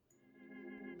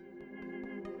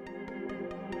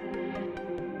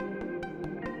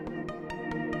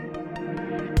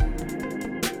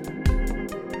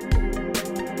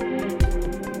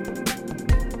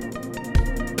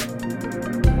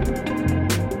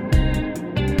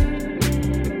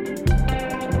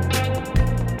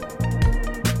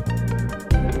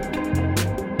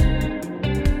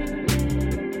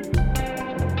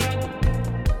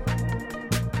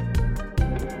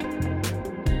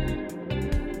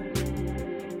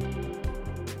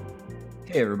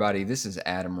Hey everybody, this is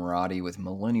Adam Roddy with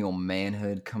Millennial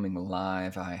Manhood coming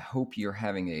live. I hope you're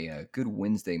having a good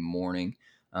Wednesday morning.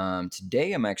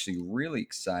 Today I'm actually really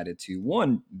excited to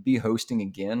one be hosting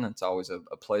again. It's always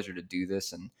a pleasure to do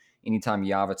this, and anytime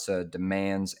Yavitsa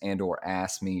demands and or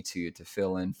asks me to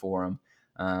fill in for him,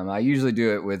 I usually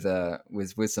do it with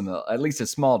some at least a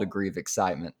small degree of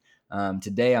excitement.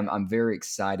 Today I'm very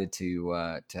excited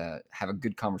to have a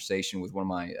good conversation with one of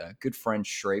my good friends,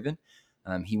 Shraven.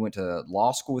 He went to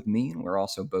law school with me, and we're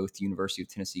also both University of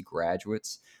Tennessee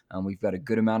graduates. We've got a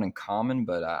good amount in common,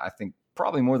 but I think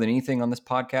probably more than anything on this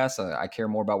podcast, I care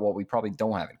more about what we probably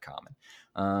don't have in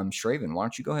common. Shraven, why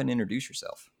don't you go ahead and introduce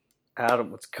yourself? Adam,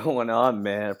 what's going on,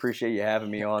 man? Appreciate you having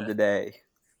me on today.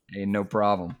 Hey, no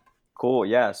problem. Cool,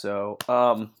 yeah.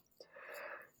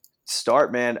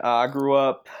 Start, man. I grew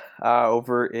up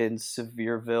over in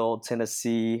Sevierville,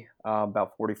 Tennessee,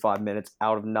 about 45 minutes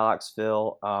out of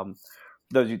Knoxville.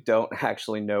 For those who don't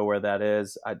actually know where that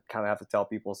is, I kind of have to tell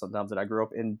people sometimes that I grew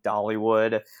up in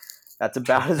Dollywood. That's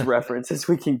about as reference as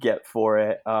we can get for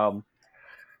it.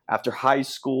 After high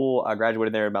school, I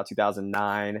graduated there in about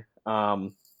 2009.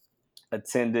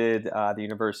 Attended the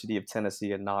University of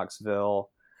Tennessee in Knoxville.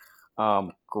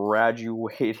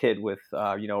 Graduated with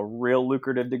a real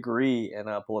lucrative degree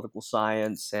in political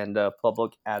science and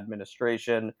public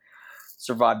administration.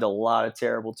 Survived a lot of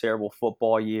terrible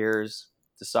football years.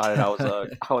 Decided I was a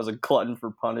I was a glutton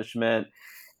for punishment,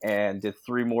 and did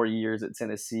 3 more years at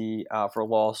Tennessee for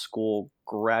law school.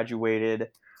 Graduated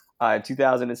in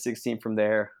 2016 from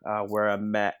there, where I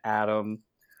met Adam.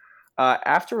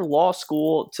 After law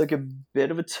school, took a bit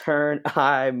of a turn.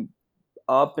 I'm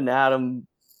up and Adam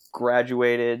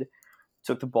graduated,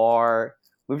 took the bar,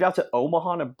 moved out to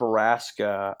Omaha,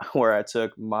 Nebraska, where I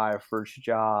took my first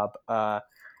job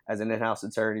as an in-house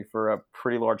attorney for a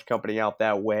pretty large company out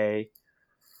that way.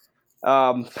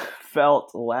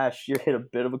 Felt last year hit a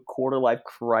bit of a quarter life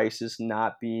crisis,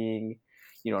 not being,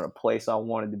 in a place I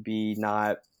wanted to be,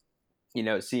 not,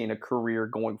 seeing a career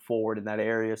going forward in that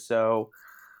area. So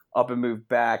up and moved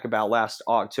back about last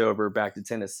October back to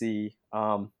Tennessee.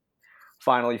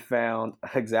 Finally found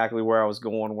exactly where I was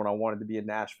going when I wanted to be in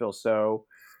Nashville. So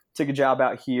took a job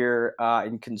out here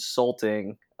in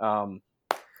consulting and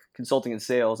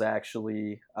sales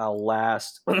actually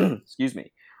last excuse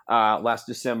me last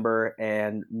December,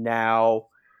 and now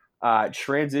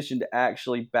transitioned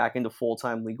actually back into full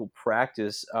time legal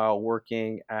practice,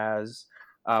 working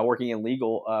in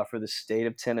legal for the state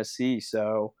of Tennessee.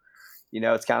 So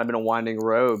it's kind of been a winding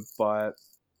road, but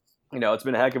it's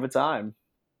been a heck of a time.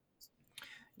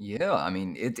 Yeah, I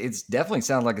mean, it's definitely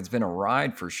sounds like it's been a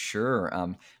ride for sure.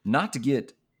 Not to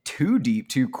get too deep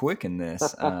too quick in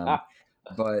this,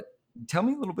 but tell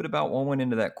me a little bit about what went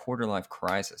into that quarter life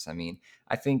crisis. I mean,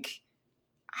 I think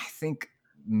I think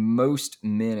most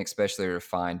men, especially, are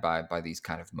defined by these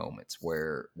kind of moments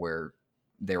where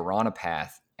they were on a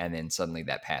path and then suddenly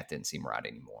that path didn't seem right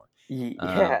anymore.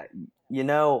 Um,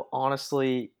 Yeah,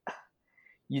 honestly,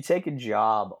 you take a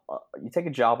job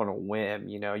on a whim.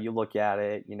 You look at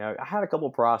it. I had a couple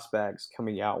of prospects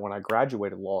coming out when I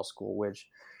graduated law school, which,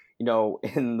 in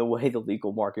the way the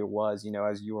legal market was,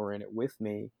 as you were in it with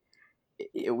me,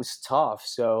 it was tough.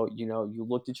 So, you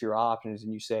looked at your options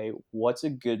and you say, what's a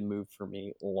good move for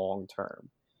me long term?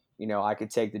 I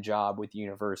could take the job with the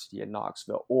University in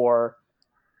Knoxville, or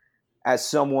as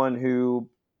someone who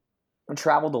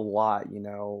traveled a lot.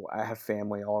 I have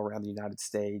family all around the United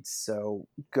States, so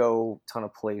go ton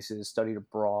of places, studied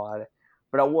abroad,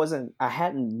 but I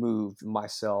hadn't moved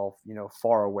myself,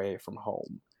 far away from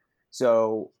home.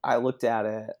 So I looked at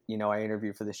it. I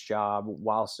interviewed for this job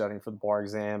while studying for the bar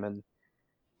exam, and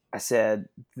I said,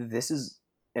 this is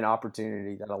an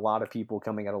opportunity that a lot of people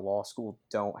coming out of law school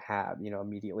don't have,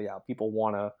 immediately out. People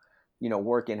want to,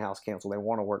 work in-house counsel. They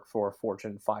want to work for a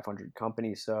Fortune 500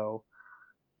 company. So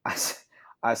I,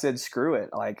 I said, screw it.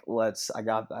 Like,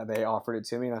 they offered it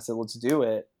to me and I said, let's do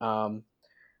it.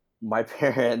 My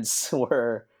parents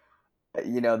were,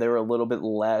 they were a little bit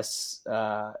less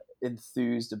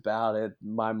enthused about it.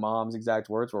 My mom's exact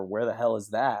words were, where the hell is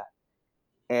that?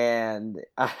 And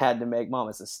I had to make mom,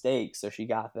 it's a steak. So she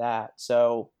got that.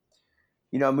 So,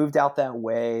 I moved out that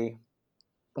way.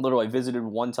 Literally visited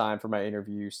one time for my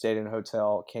interview, stayed in a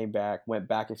hotel, came back, went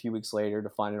back a few weeks later to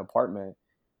find an apartment,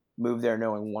 moved there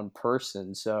knowing one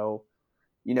person. So,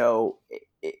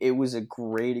 it was a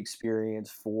great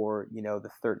experience for,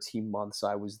 the 13 months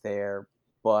I was there.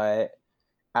 But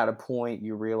at a point,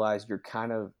 you realize you're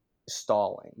kind of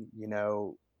stalling,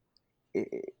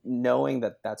 knowing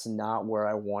that that's not where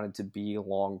I wanted to be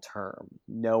long term,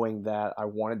 knowing that I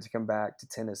wanted to come back to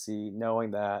Tennessee,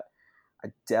 knowing that I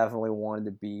definitely wanted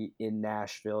to be in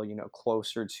Nashville,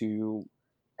 closer to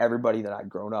everybody that I'd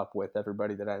grown up with,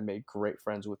 everybody that I made great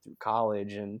friends with through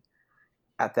college. And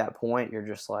at that point, you're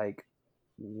just like,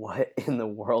 what in the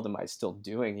world am I still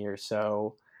doing here?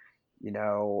 So,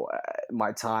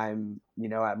 my time,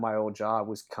 at my old job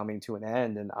was coming to an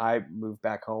end, and I moved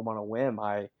back home on a whim.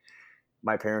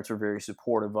 My parents were very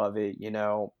supportive of it.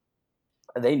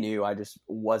 They knew I just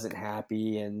wasn't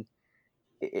happy, and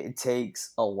it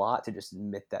takes a lot to just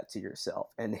admit that to yourself.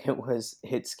 And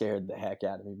it scared the heck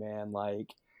out of me, man.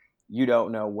 Like, you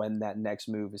don't know when that next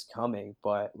move is coming,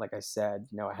 but like I said,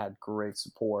 I had great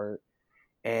support,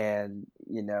 and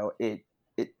it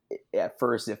at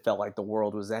first it felt like the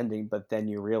world was ending, but then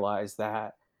you realize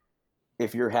that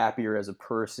if you're happier as a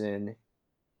person,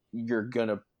 you're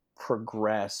gonna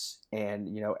progress, and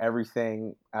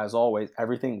everything, as always,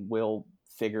 everything will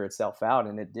figure itself out,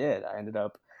 and it did. I ended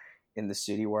up in the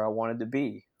city where I wanted to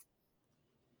be.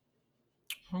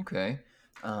 Okay.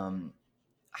 Um,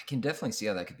 I can definitely see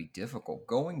how that could be difficult.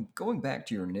 Going back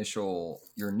to your initial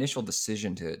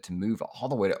decision to move all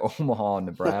the way to Omaha,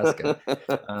 Nebraska.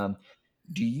 Um,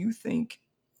 do you think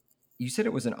you said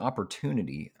it was an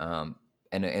opportunity, and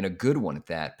a good one at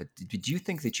that? But did you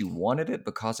think that you wanted it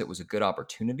because it was a good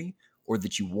opportunity, or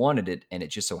that you wanted it and it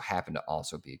just so happened to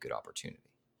also be a good opportunity?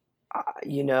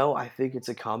 I think it's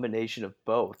a combination of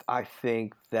both. I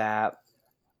think that,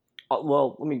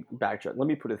 well, let me backtrack. Let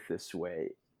me put it this way.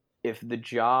 If the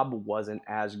job wasn't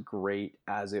as great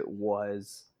as it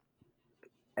was,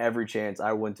 every chance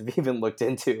I wouldn't have even looked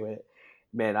into it.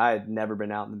 Man, I had never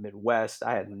been out in the Midwest.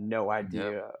 I had no Yeah.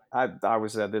 idea. I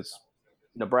was at this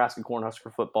Nebraska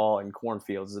Cornhusker football and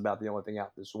cornfields is about the only thing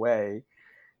out this way.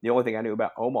 The only thing I knew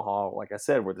about Omaha, like I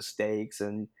said, were the steaks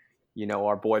and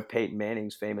our boy Peyton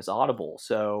Manning's famous audible.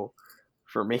 So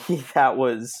for me,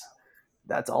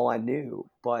 that's all I knew.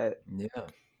 But Yeah.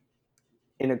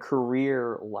 in a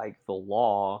career like the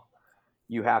law,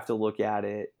 you have to look at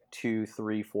it 2,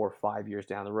 3, 4, 5 years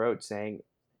down the road, saying,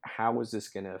 how is this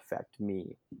going to affect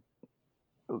me?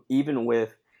 Even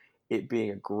with it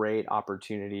being a great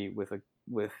opportunity with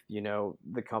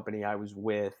the company I was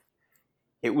with,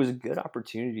 it was a good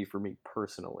opportunity for me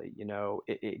personally.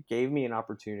 It gave me an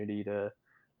opportunity to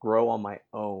grow on my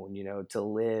own, to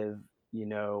live,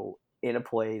 in a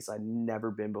place I'd never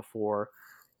been before,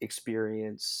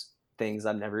 experience things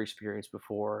I've never experienced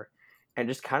before, and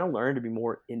just kind of learn to be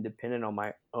more independent on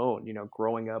my own.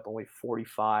 Growing up only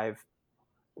 45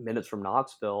 minutes from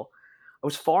Knoxville, I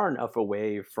was far enough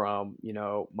away from,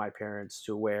 my parents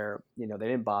to where, they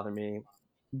didn't bother me,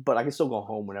 but I could still go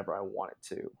home whenever I wanted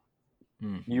to.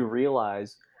 Hmm. You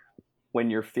realize when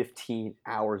you're 15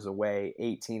 hours away,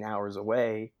 18 hours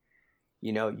away,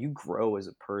 you grow as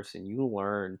a person. You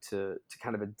learn to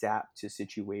kind of adapt to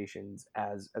situations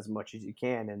as much as you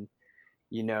can. And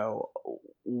you know,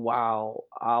 while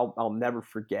I'll never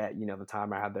forget, the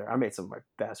time I had there. I made some of my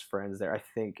best friends there. I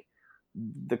think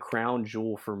the crown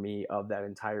jewel for me of that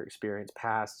entire experience,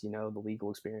 past, the legal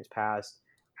experience, past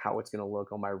how it's going to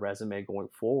look on my resume going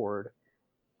forward,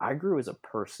 I grew as a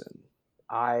person.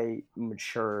 I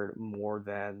matured more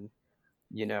than,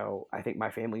 I think my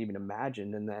family even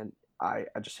imagined. And then I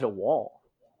just hit a wall.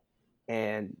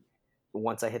 And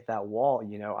once I hit that wall,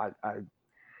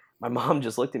 my mom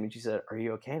just looked at me and she said, "Are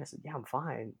you okay?" And I said, "Yeah, I'm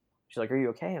fine." She's like, "Are you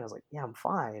okay?" And I was like, "Yeah, I'm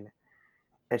fine."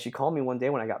 And she called me one day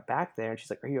when I got back there and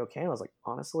she's like, "Are you okay?" And I was like,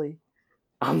 "Honestly,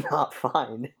 I'm not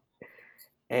fine."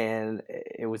 And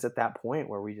it was at that point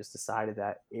where we just decided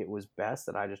that it was best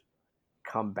that I just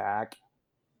come back,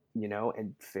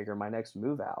 and figure my next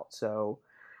move out. So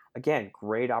again,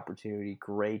 great opportunity,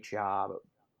 great job,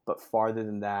 but farther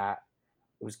than that,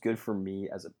 it was good for me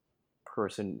as a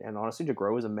person and honestly to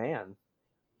grow as a man.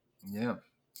 Yeah.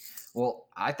 Well,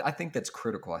 I think that's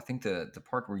critical. I think the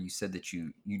part where you said that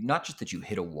you not just that you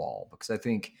hit a wall, because I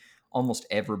think almost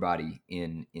everybody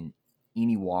in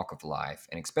any walk of life,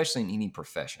 and especially in any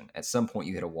profession, at some point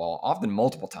you hit a wall. Often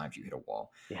multiple times you hit a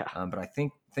wall. Yeah. But I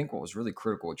think what was really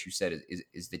critical, what you said,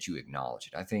 is that you acknowledge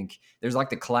it. I think there's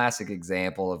like the classic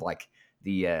example of like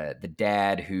the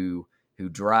dad who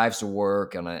drives to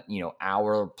work on a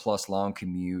hour plus long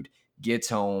commute, gets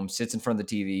home, sits in front of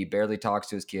the TV, barely talks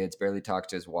to his kids, barely talks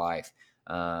to his wife,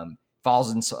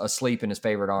 falls asleep in his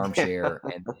favorite armchair,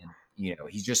 and then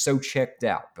he's just so checked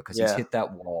out because he's Yeah. hit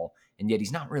that wall, and yet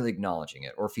he's not really acknowledging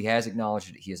it. Or if he has acknowledged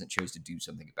it, he hasn't chose to do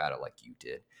something about it like you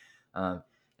did. Um,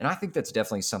 and I think that's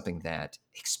definitely something that,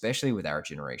 especially with our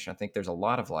generation, I think there's a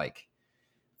lot of like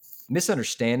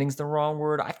misunderstanding's the wrong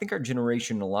word. I think our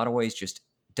generation, in a lot of ways, just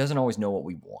doesn't always know what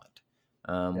we want.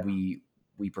 Yeah.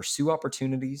 We pursue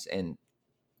opportunities, and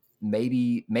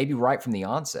maybe right from the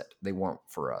onset they weren't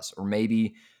for us, or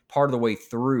maybe part of the way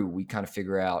through we kind of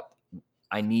figure out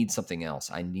I need something else.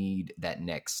 I need that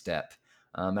next step.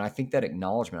 And I think that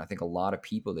acknowledgement, I think a lot of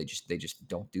people they just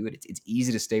don't do it. It's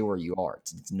easy to stay where you are.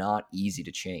 It's not easy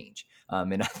to change.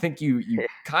 And I think you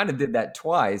kind of did that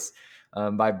twice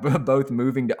by both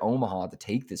moving to Omaha to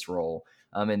take this role,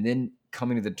 and then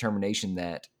coming to the determination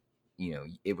that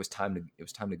it was time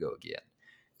to go again.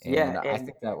 Yeah, And I and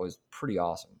think that was pretty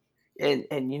awesome.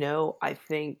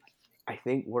 I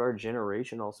think what our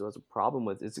generation also has a problem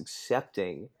with is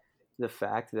accepting the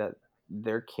fact that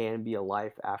there can be a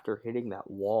life after hitting that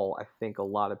wall. I think a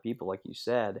lot of people, like you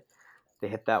said, they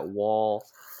hit that wall,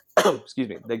 excuse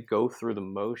me, they go through the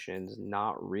motions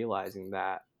not realizing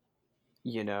that,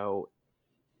 you know,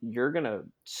 you're going to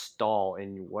stall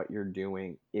in what you're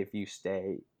doing if you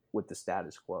stay with the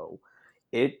status quo.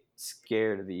 It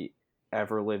scared the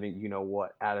ever living, you know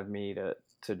what, out of me to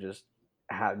just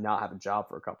not have a job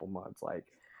for a couple months. Like,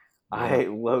 Yeah. I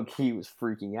low key was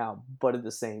freaking out, but at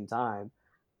the same time,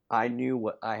 I knew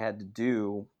what I had to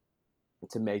do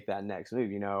to make that next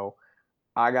move.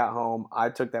 I got home, I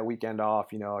took that weekend off.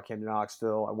 I came to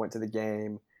Knoxville, I went to the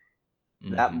game.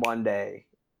 That Hmm. Monday,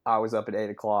 I was up at 8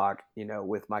 o'clock,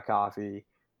 with my coffee,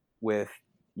 with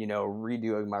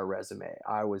redoing my resume.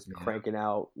 I was Yeah. cranking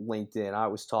out LinkedIn. I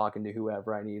was talking to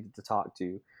whoever I needed to talk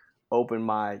to. Open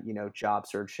my job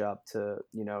search up to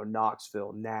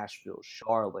Knoxville, Nashville,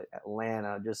 Charlotte,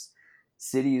 Atlanta, just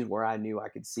cities where I knew I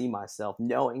could see myself,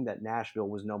 knowing that Nashville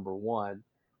was number one,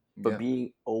 but Yeah.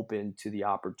 being open to the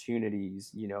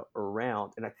opportunities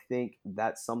around. And I think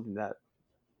that's something that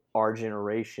our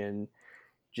generation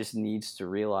just needs to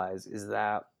realize, is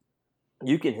that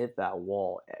you can hit that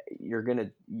wall.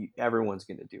 Everyone's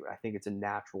gonna do it. I think it's a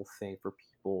natural thing for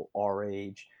people our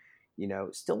age,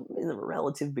 still in the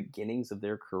relative beginnings of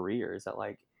their careers, that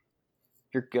like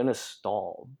you're gonna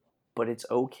stall, but it's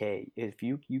okay if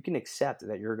you can accept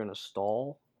that you're gonna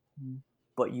stall,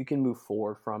 but you can move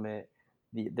forward from it.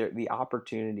 The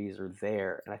opportunities are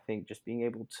there, and I think just being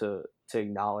able to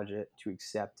acknowledge it, to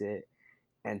accept it,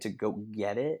 and to go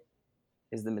get it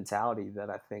is the mentality that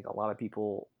I think a lot of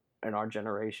people in our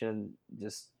generation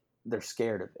just they're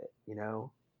scared of it.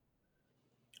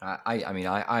 I mean,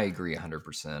 I agree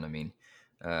 100%. I mean,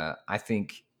 I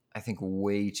think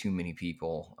way too many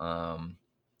people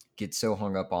get so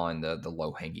hung up on the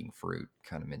low hanging fruit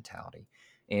kind of mentality,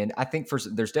 and I think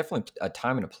there's definitely a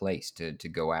time and a place to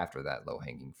go after that low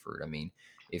hanging fruit. I mean,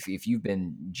 if you've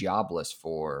been jobless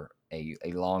for a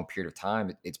long period of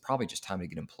time, it's probably just time to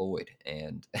get employed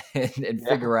and and Yeah,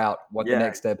 figure out what the yeah,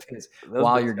 next step is those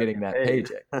while bills you're gotta getting that get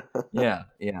paycheck. paid. Yeah,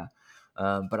 yeah.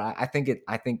 But I think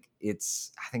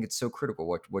it's so critical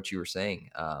what you were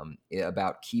saying,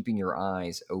 about keeping your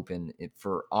eyes open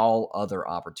for all other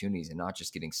opportunities and not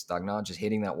just getting stuck, not just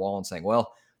hitting that wall and saying,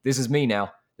 "Well, this is me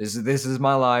now. This is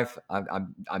my life.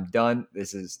 I'm done.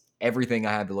 This is everything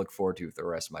I have to look forward to for the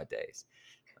rest of my days."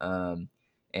 Um,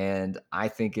 and I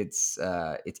think it's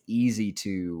easy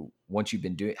to, once you've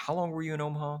been doing. How long were you in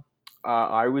Omaha?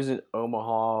 I was in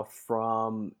Omaha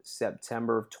from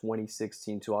September of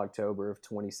 2016 to October of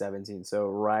 2017, so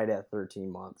right at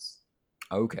 13 months.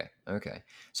 Okay, okay.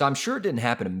 So I'm sure it didn't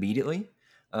happen immediately,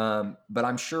 but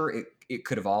I'm sure it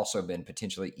could have also been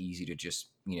potentially easy to just,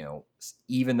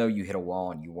 even though you hit a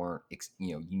wall and you weren't,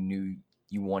 you knew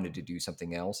you wanted to do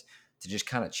something else, to just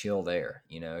kind of chill there,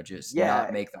 just not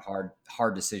Yeah, make the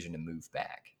hard decision to move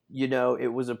back.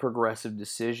 it was a progressive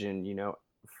decision,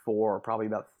 for probably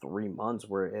about 3 months,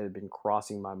 where it had been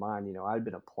crossing my mind. I'd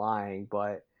been applying,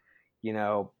 but you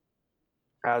know,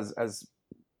 as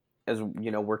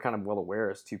we're kind of well aware,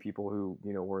 as two people who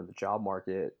were in the job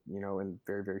market, in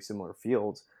very very similar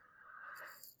fields,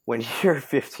 when you're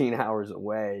 15 hours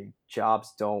away,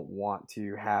 jobs don't want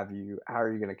to have you. How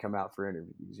are you going to come out for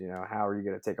interviews? How are you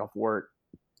going to take off work,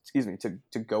 excuse me,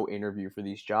 to go interview for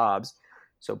these jobs?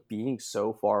 So being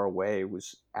so far away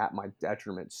was at my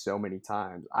detriment so many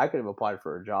times. I could have applied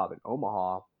for a job in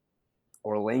Omaha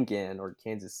or Lincoln or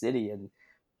Kansas City and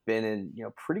been in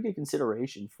pretty good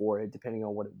consideration for it, depending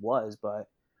on what it was. But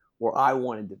where I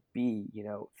wanted to be,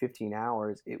 15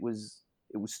 hours, it was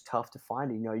tough to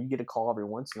find. You get a call every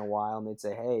once in a while, and they'd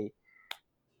say, "Hey,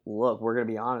 look, we're going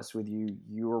to be honest with you.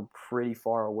 You're pretty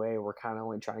far away. We're kind of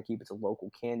only trying to keep it to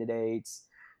local candidates.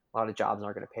 A lot of jobs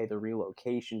aren't going to pay the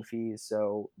relocation fees.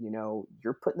 So,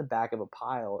 you're put in the back of a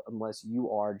pile unless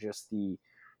you are just the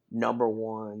number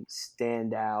one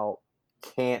standout,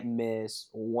 can't miss,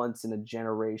 once in a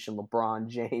generation LeBron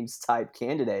James type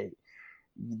candidate."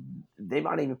 They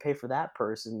might even pay for that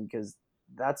person, because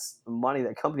that's money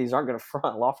that companies aren't going to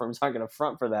front. Law firms aren't going to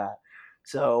front for that.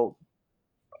 So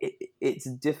it's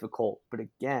difficult, but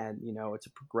again, it's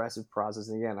a progressive process.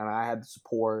 And again, and I had the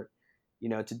support,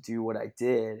 to do what I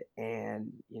did,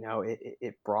 and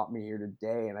it brought me here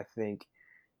today. And I think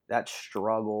that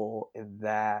struggle and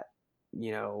that,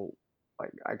 you know,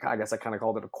 like I guess I kind of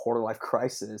called it a quarter life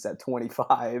crisis at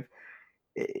 25.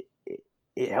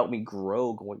 It helped me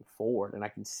grow going forward, and I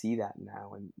can see that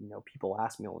now. And people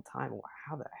ask me all the time, well,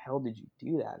 how the hell did you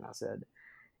do that? And I said,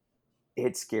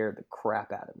 it scared the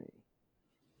crap out of me,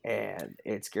 and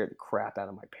it scared the crap out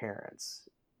of my parents.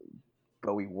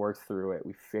 But we worked through it.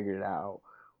 We figured it out.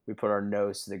 We put our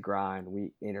nose to the grind.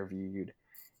 We interviewed,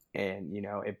 and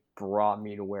it brought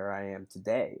me to where I am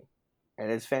today. And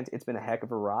it's been a heck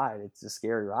of a ride. It's a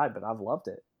scary ride, but I've loved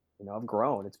it. I've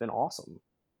grown. It's been awesome.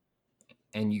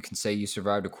 And you can say you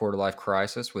survived a quarter life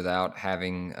crisis without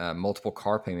having multiple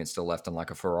car payments still left on like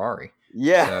a Ferrari.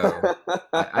 So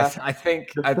Yeah. I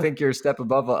think you're a step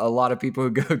above a lot of people who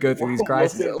go through these We'll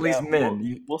crises. save At least that.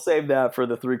 men. We'll save that for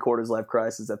the three quarters life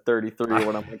crisis at 33,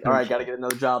 when I'm like, all right, got to Okay. get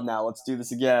another job now. Let's do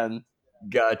this again.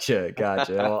 Gotcha.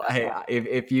 Well, hey,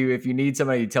 if you need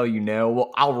somebody to tell you no,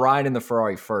 well, I'll ride in the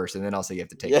Ferrari first, and then I'll say you have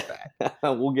to take Yeah, it back.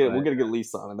 we'll But get a good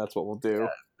lease on it. That's what we'll yeah, do.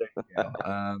 there you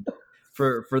go.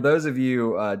 For those of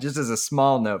you, just as a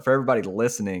small note for everybody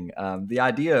listening, the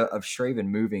idea of Shraven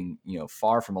moving,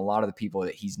 far from a lot of the people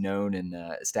that he's known and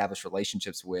established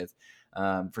relationships with,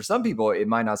 for some people it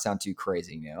might not sound too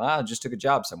crazy. I just took a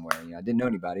job somewhere. I didn't know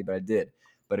anybody, but I did.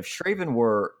 But if Shraven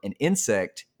were an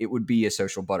insect, it would be a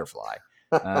social butterfly.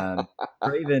 Um,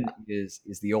 Shraven is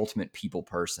the ultimate people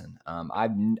person. I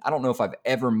don't know if I've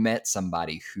ever met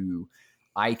somebody who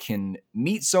I can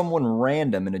meet someone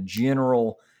random in a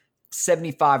general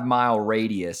 75-mile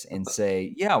radius and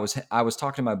say, yeah, I was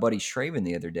talking to my buddy Shraven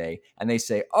the other day, and they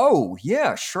say, oh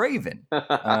yeah, Shraven.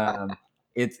 Um,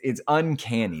 it's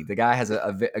uncanny. The guy has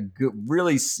a good,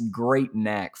 really great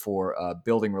knack for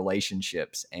building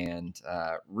relationships and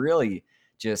really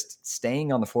just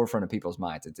staying on the forefront of people's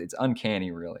minds. It's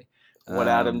uncanny, really. What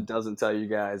Adam Um, doesn't tell you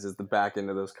guys is the back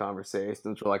end of those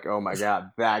conversations. We're like, oh my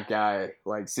god, that guy.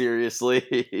 Like,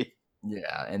 seriously.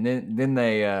 Yeah, and then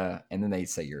they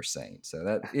say you're a saint.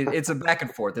 So it's a back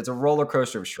and forth. It's a roller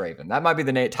coaster of Shraven. That might be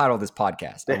the title of this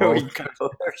podcast: a There roller we coaster go.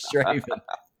 of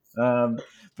Shraven.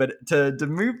 But to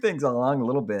move things along a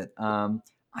little bit,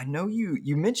 I know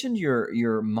you mentioned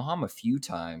your mom a few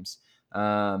times.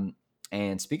 Um,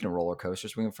 and speaking of roller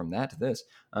coasters, we went from that to this.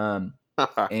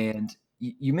 And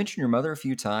you mentioned your mother a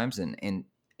few times, and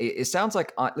it sounds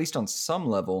like at least on some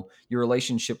level, your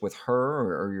relationship with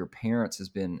her or your parents has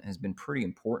been pretty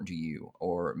important to you,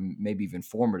 or maybe even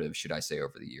formative, should I say,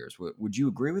 over the years. Would you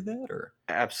agree with that, or?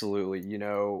 Absolutely.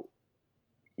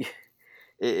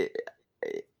 It,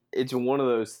 it's one of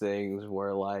those things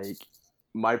where, like,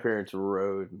 my parents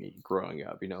rode me growing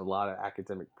up. A lot of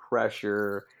academic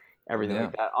pressure, everything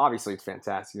like Yeah. that. Obviously, it's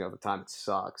fantastic. At the time, it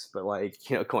sucks, but, like,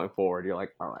 going forward, you're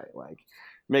like, all right, like,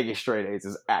 making straight A's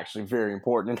is actually very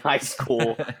important in high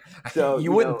school. So,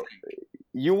 You wouldn't.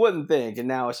 you wouldn't think, and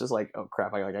now it's just like, oh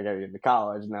crap, I gotta get into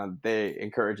college. Now they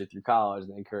encourage it through college,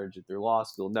 and they encourage it through law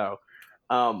school. No,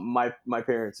 my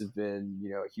parents have been,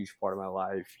 a huge part of my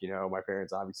life. My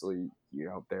parents, obviously,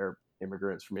 they're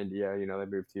immigrants from India. They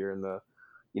moved here in the,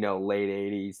 late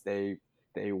 '80s.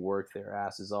 They worked their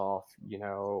asses off,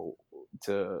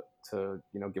 to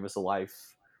give us a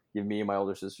life, give me and my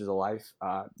older sisters a life,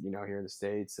 here in the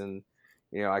States. And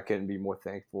I couldn't be more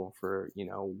thankful for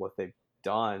what they've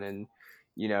done. And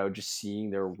just seeing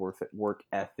their work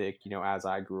ethic, as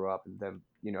I grew up, and them,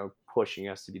 pushing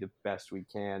us to be the best we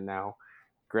can. Now,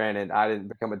 granted, I didn't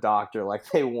become a doctor like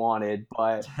they wanted,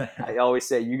 but I always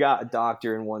say, you got a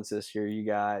doctor and one sister, you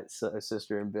got a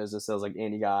sister in business. I was like,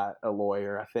 and you got a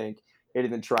lawyer. I think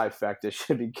anything trifecta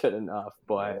should be good enough.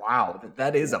 But Wow,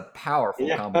 that is a powerful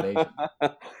yeah, combination.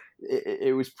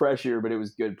 it was pressure, but it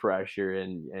was good pressure.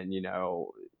 And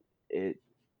it,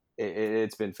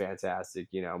 it's been fantastic.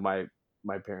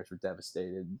 My parents were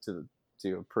devastated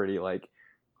to a pretty, like,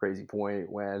 crazy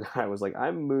point when I was like,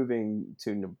 I'm moving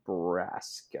to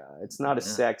Nebraska. It's not as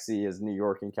Yeah. sexy as New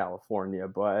York and California,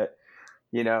 but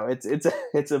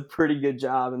it's a pretty good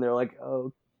job. And they're like,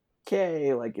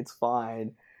 okay, like, it's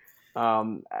fine.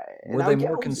 And Were they I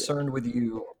more was concerned with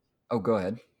you? Oh, go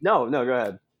ahead. no, go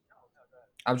ahead.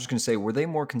 I was just going to say, were they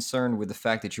more concerned with the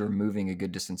fact that you were moving a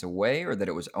good distance away, or that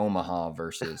it was Omaha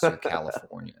versus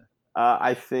California?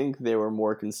 I think they were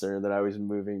more concerned that I was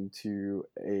moving to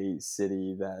a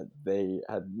city that they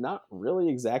had not really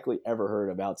exactly ever heard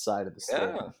of outside of the state.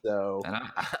 Yeah. So, And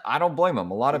I don't blame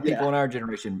them. A lot of yeah, people in our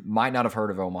generation might not have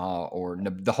heard of Omaha or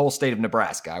the whole state of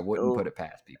Nebraska. I wouldn't put oh, it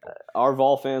past people. our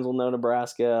Vol fans will know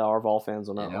Nebraska. Our Vol fans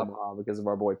will know Yep. Omaha because of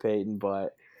our boy Peyton.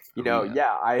 But Oh yeah.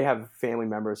 yeah, I have family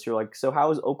members who are like, "So how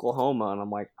is Oklahoma?" And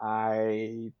I'm like,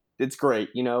 it's great.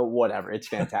 Whatever. It's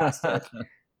fantastic.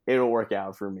 It'll work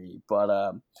out for me."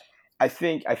 But I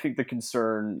think the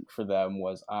concern for them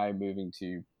was I moving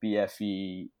to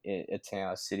BFE, a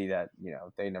town, a city that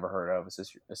they never heard of. It's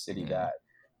just a city Yeah. that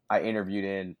I interviewed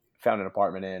in, found an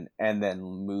apartment in, and then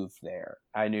moved there.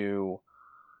 I knew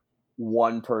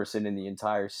one person in the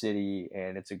entire city,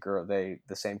 and it's a girl. The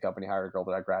same company hired a girl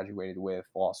that I graduated with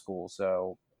law school.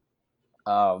 So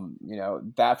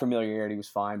that familiarity was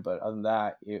fine, but other than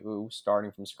that, it was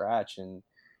starting from scratch, and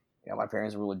my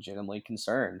parents were legitimately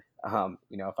concerned.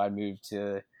 If I moved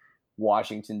to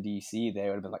Washington D.C., they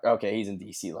would have been like, "Okay, he's in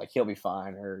D.C., like he'll be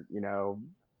fine," or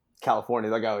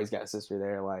California, like, "Oh, he's got a sister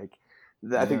there." Like, I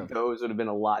Yeah. think those would have been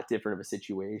a lot different of a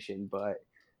situation. But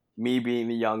me being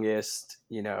the youngest,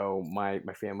 my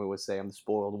family would say I'm the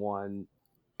spoiled one.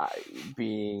 I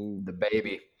being The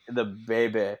baby. the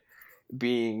baby,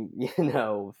 being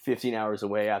 15 hours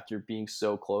away after being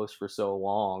so close for so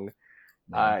long,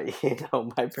 Yeah.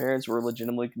 my parents were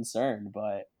legitimately concerned.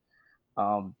 But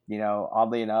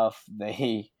oddly enough,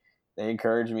 they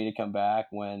encouraged me to come back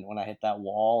when I hit that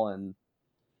wall, and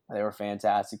they were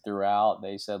fantastic throughout.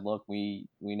 They said, "Look, we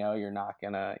know you're not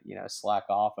gonna slack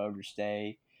off,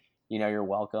 overstay. You're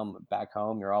welcome back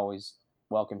home. You're always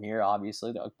welcome here,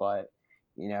 obviously, but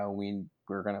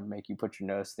we're gonna make you put your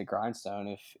nose to the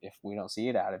grindstone if we don't see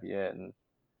it out of you." And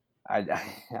I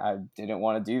I didn't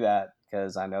want to do that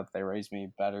because I know that they raised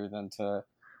me better than to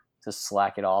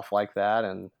slack it off like that.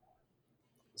 And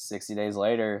 60 days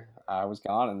later, I was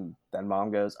gone. And then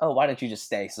mom goes, "Oh, why don't you just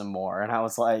stay some more?" And I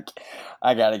was like,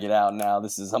 "I got to get out now.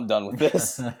 I'm done with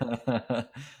this." I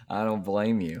don't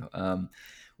blame you.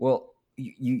 Well,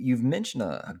 you've mentioned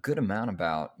a good amount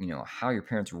about how your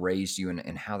parents raised you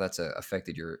and how that's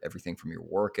affected your everything from your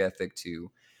work ethic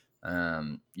to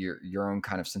your own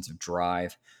kind of sense of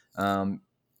drive. Um,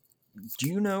 do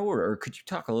you know, or could you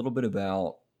talk a little bit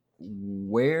about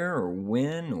where or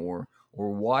when or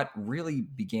what really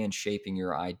began shaping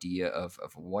your idea of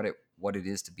what it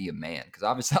is to be a man? Because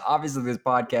obviously, obviously, this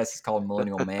podcast is called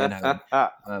Millennial Manhood,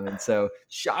 and so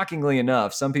shockingly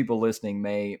enough, some people listening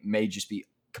may just be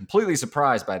completely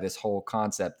surprised by this whole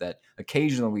concept that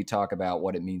occasionally we talk about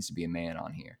what it means to be a man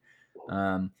on here.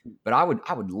 Um, but I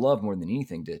would love more than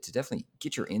anything to definitely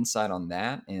get your insight on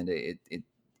that, and it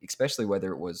especially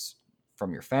whether it was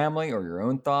from your family or your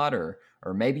own thought, or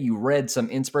maybe you read some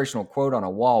inspirational quote on a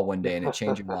wall one day and it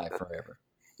changed your life forever.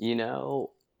 you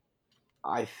know,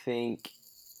 I think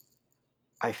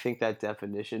that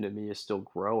definition to me is still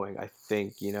growing. I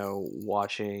think,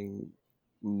 watching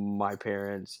my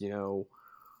parents,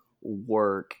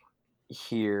 work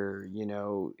here,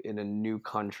 in a new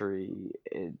country,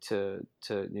 to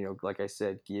like I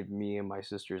said, give me and my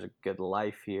sisters a good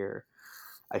life here.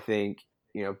 I think,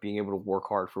 being able to work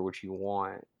hard for what you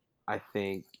want. I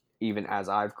think even as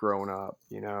I've grown up,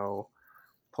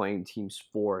 playing team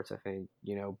sports, I think,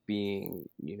 being,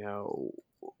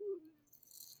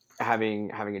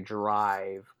 having a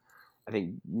drive. I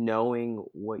think knowing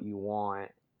what you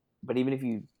want, but even if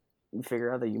you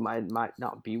figure out that you might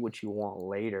not be what you want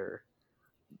later,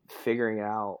 figuring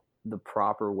out the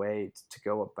proper way to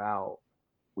go about,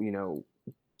 you know,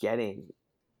 getting,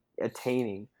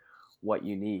 attaining what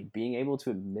you need, being able to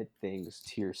admit things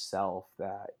to yourself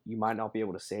that you might not be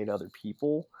able to say to other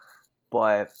people,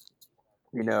 but,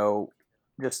 you know,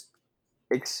 just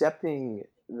accepting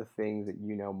the things that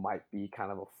might be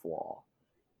kind of a flaw,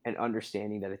 and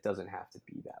understanding that it doesn't have to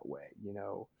be that way,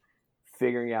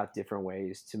 figuring out different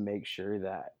ways to make sure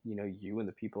that you and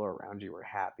the people around you are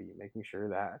happy, making sure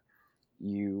that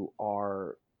you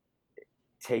are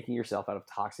taking yourself out of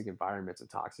toxic environments and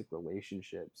toxic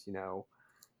relationships.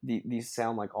 These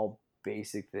sound like all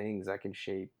basic things that can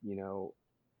shape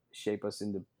us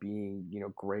into being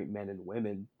great men and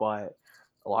women, but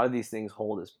a lot of these things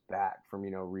hold us back from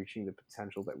reaching the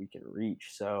potential that we can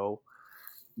reach. So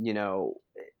you know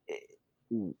it,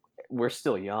 we're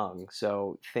still young,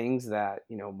 so things that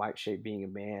might shape being a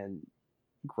man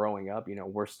growing up,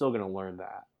 we're still going to learn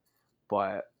that.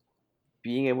 But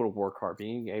being able to work hard,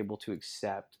 being able to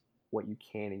accept what you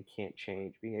can and can't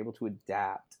change, being able to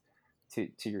adapt to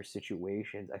your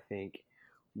situations, I think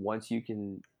once you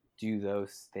can do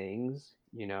those things,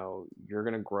 you're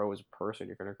going to grow as a person,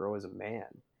 you're going to grow as a man.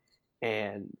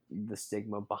 and the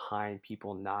stigma behind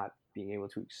people not being able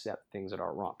to accept things that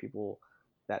are wrong. People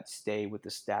that stay with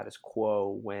the status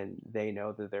quo when they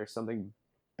know that there's something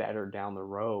better down the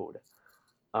road.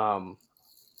 Um,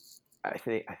 I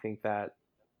think that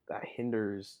that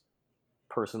hinders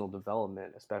personal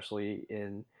development, especially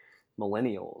in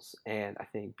millennials. And I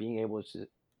think being able to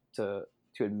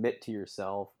to admit to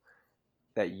yourself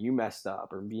that you messed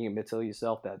up, or being able to tell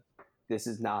yourself that this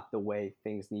is not the way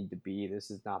things need to be, this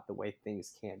is not the way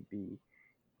things can be,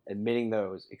 admitting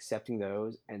those, accepting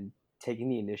those, and taking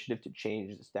the initiative to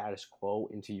change the status quo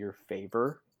into your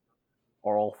favor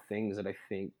are all things that I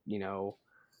think,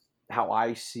 how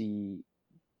I see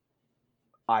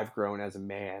I've grown as a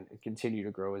man and continue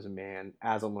to grow as a man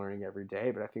as I'm learning every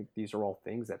day. But I think these are all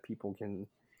things that people can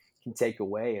take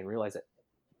away and realize that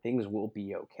things will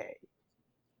be okay.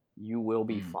 You will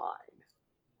be Mm, fine.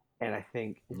 And I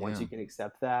think once yeah. you can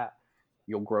accept that,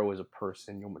 you'll grow as a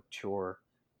person, you'll mature,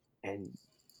 and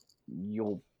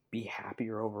you'll be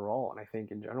happier overall. And I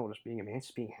think in general, just being a man,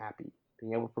 just being happy,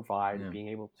 being able to provide, Yeah. being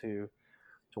able to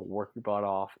work your butt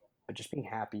off, but just being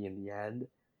happy in the end.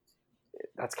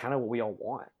 That's kind of what we all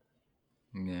want.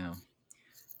 Yeah.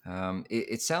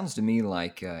 It sounds to me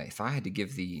like if I had to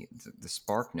give the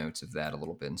Spark Notes of that a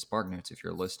little bit, and Spark Notes, if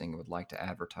you're listening and would like to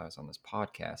advertise on this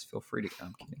podcast, feel free to.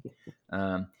 I'm kidding.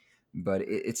 Um, but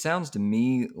it sounds to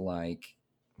me like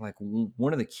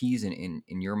one of the keys in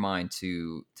your mind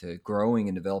to growing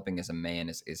and developing as a man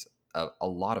is a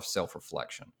lot of self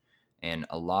reflection and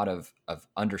a lot of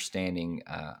understanding.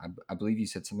 I believe you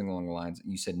said something along the lines.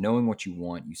 You said knowing what you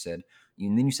want.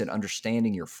 And then you said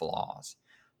understanding your flaws.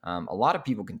 A lot of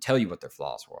people can tell you what their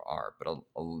flaws are, but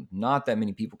not that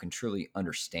many people can truly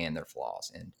understand their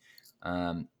flaws.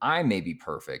 And I may be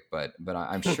perfect, but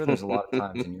I'm sure there's a lot of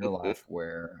times in your life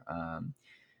where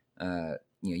uh,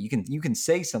 you can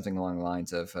say something along the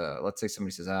lines of, let's say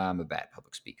somebody says, I'm a bad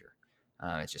public speaker.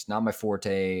 It's just not my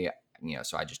forte,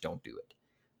 so I just don't do it.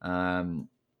 Um,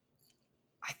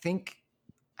 I think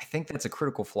I think that's a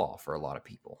critical flaw for a lot of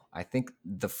people. I think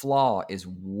the flaw is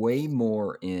way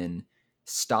more in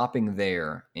stopping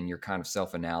there in your kind of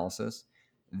self analysis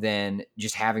than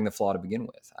just having the flaw to begin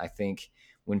with. I think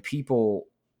when people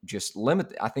just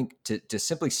limit, I think to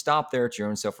simply stop there at your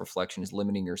own self reflection is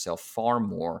limiting yourself far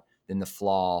more than the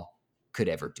flaw could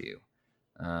ever do.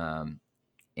 Um,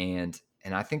 and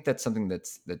I think that's something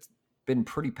that's been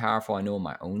pretty powerful. I know in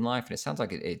my own life, and it sounds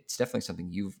like it's definitely something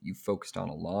you've focused on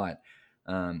a lot.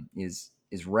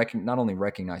 Not only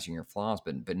recognizing your flaws,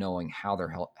 but knowing how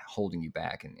they're holding you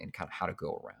back and kind of how to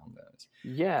go around those.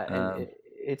 Yeah, and Um,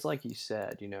 it's like you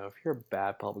said, if you're a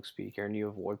bad public speaker and you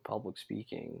avoid public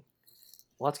speaking,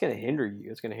 well, that's going to hinder you.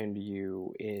 It's going to hinder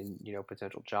you in,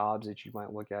 potential jobs that you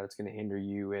might look at. It's going to hinder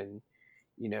you in,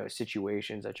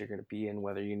 situations that you're going to be in,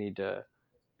 whether you need to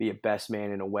be a best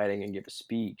man in a wedding and give a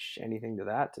speech, anything to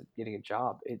that, to getting a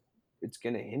job. It's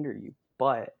going to hinder you.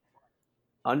 But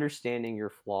understanding your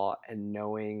flaw and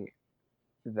knowing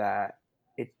that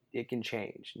it can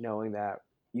change, knowing that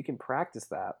you can practice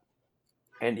that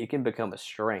and it can become a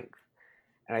strength.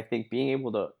 And I think being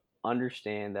able to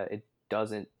understand that it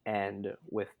doesn't end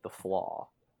with the flaw,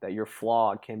 that your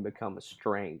flaw can become a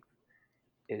strength,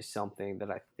 is something that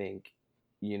I think,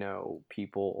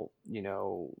 people,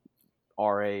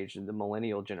 our age and the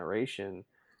millennial generation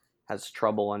has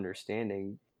trouble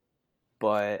understanding,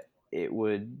 but it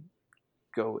would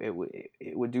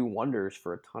do wonders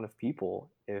for a ton of people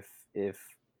if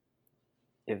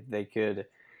they could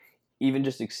even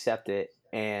just accept it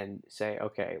and say,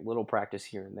 okay, little practice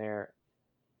here and there,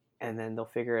 and then they'll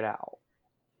figure it out.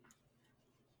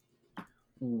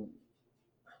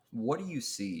 what do you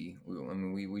see? I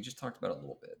mean, we just talked about it a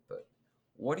little bit, but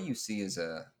what do you see as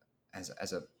a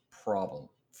problem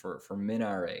for men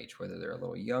our age, whether they're a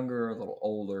little younger, a little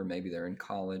older, maybe they're in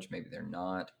college, maybe they're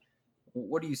not?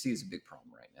 What do you see as a big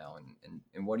problem right now,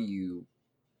 and what do you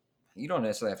don't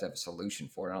necessarily have to have a solution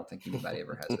for it. I don't think anybody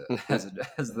ever has a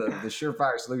has the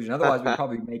surefire solution. Otherwise, we'd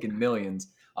probably be making millions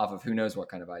off of who knows what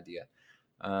kind of idea.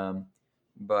 Um,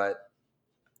 but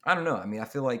I don't know. I mean, I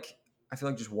feel like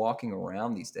just walking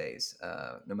around these days,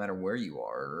 no matter where you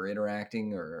are, or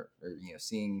interacting, or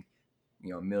seeing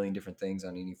a million different things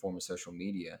on any form of social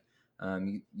media.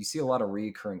 You see a lot of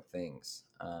reoccurring things.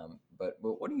 But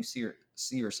what do you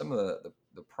see are some of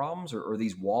the problems or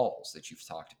these walls that you've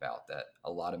talked about that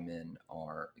a lot of men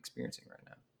are experiencing right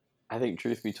now? I think,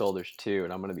 truth be told, there's two,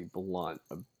 and I'm going to be blunt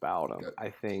about them. Go, I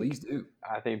please think, do.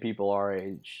 I think people our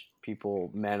age,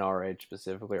 men our age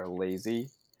specifically, are lazy,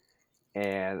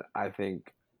 and I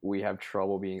think we have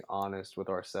trouble being honest with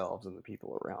ourselves and the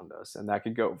people around us, and that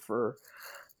could go for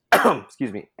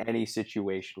excuse me, any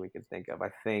situation we can think of. I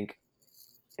think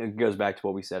it goes back to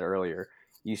what we said earlier.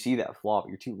 You see that flaw, but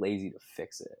you're too lazy to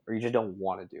fix it, or you just don't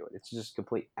want to do it. It's just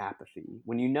complete apathy.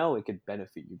 When you know it could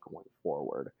benefit you going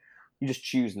forward, you just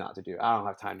choose not to do it. I don't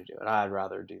have time to do it. I'd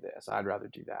rather do this. I'd rather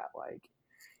do that. Like,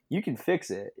 you can fix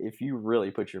it if you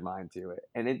really put your mind to it.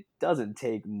 And it doesn't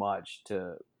take much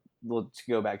to, well, to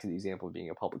go back to the example of being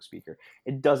a public speaker,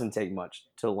 it doesn't take much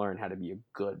to learn how to be a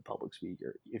good public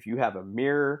speaker. If you have a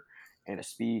mirror and a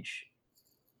speech,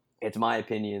 it's my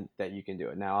opinion that you can do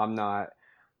it. Now, I'm not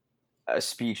a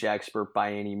speech expert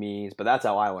by any means, but that's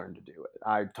how I learned to do it.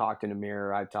 I talked in a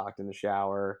mirror, I talked in the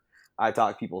shower, I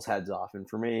talked people's heads off, and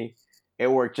for me, it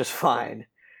worked just fine.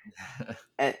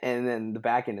 And then the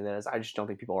back end of that is I just don't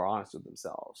think people are honest with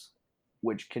themselves,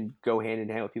 which can go hand in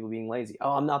hand with people being lazy.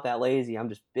 Oh, I'm not that lazy. I'm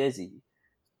just busy.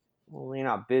 Well, you're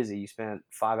not busy. You spent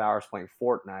 5 hours playing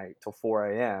Fortnite till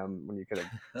 4 a.m. when you could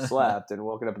have slept and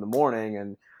woken up in the morning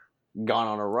and gone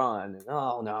on a run. And,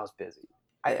 oh, no, I was busy.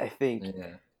 I think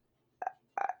Yeah.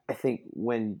 I think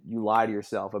when you lie to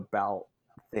yourself about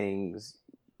things,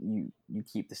 you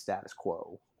keep the status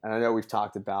quo. And I know we've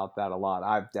talked about that a lot.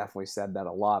 I've definitely said that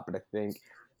a lot, but I think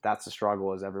that's the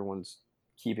struggle is everyone's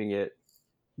keeping it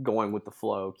going with the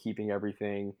flow, keeping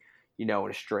everything, in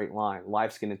a straight line.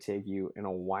 Life's going to take you in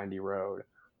a windy road.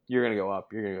 You're going to go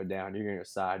up, you're going to go down, you're going to go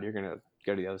side, you're going to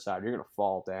go to the other side, you're going to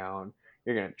fall down,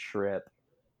 you're going to trip,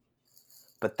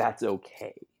 but that's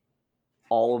okay.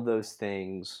 All of those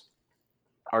things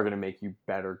are going to make you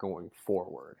better going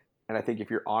forward. And I think if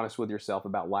you're honest with yourself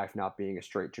about life not being a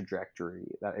straight trajectory,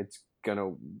 that it's going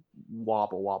to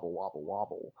wobble, wobble, wobble,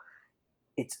 wobble,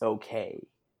 it's okay.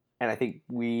 And I think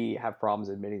we have problems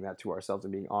admitting that to ourselves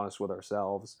and being honest with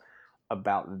ourselves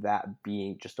about that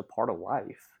being just a part of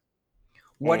life.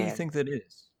 Why do you And think that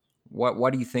is? Why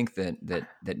do you think that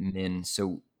men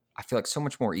so I feel like so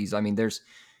much more easy. I mean, there's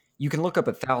you can look up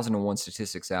 1,001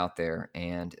 statistics out there,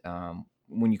 and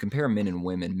when you compare men and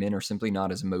women, men are simply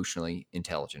not as emotionally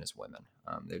intelligent as women.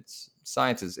 It's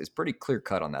science is pretty clear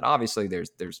cut on that. Obviously,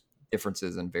 there's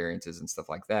differences and variances and stuff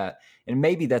like that, and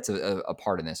maybe that's a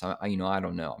part of this. I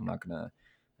don't know. I'm not gonna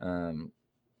um,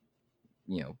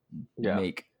 you know yeah,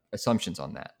 make assumptions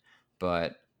on that,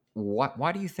 but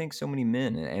why do you think so many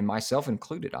men and myself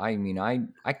included? I mean,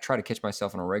 I try to catch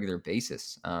myself on a regular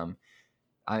basis.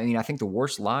 I mean, I think the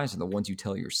worst lies are the ones you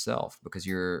tell yourself because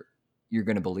you're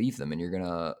going to believe them and you're going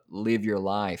to live your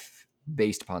life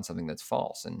based upon something that's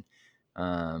false. And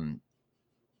um,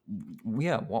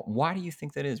 yeah, why do you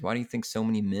think that is? Why do you think so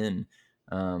many men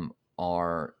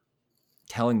are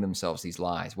telling themselves these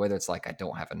lies? Whether it's like I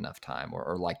don't have enough time,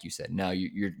 or like you said, no,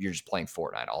 you're just playing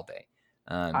Fortnite all day.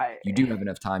 I You do have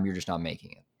enough time, you're just not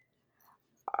making it.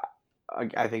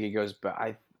 I think it goes, but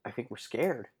I think we're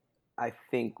scared. I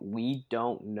think we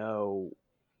don't know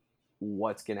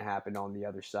what's going to happen on the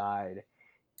other side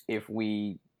if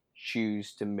we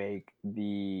choose to make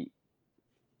the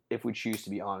if we choose to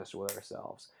be honest with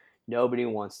ourselves. Nobody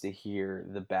wants to hear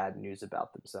the bad news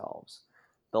about themselves.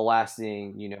 The last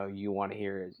thing you want to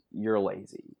hear is you're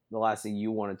lazy. The last thing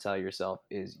you want to tell yourself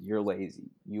is you're lazy.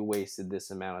 You wasted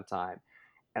this amount of time.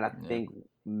 And I Yeah, think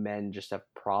men just have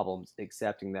problems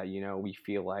accepting that, we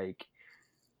feel like,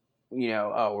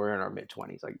 oh, we're in our mid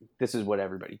 20s. Like, this is what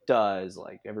everybody does.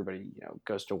 Like, everybody,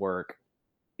 goes to work,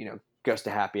 goes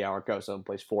to happy hour, goes home,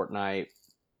 plays Fortnite,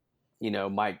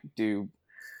 might do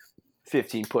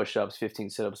 15 push-ups, 15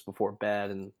 sit-ups before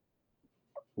bed, and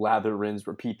lather, rinse,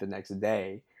 repeat the next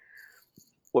day.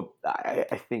 What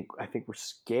I think we're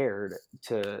scared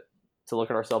to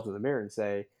look at ourselves in the mirror and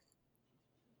say,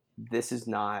 this is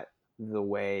not the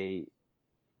way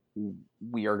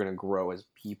we are going to grow as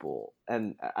people.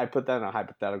 And I put that in a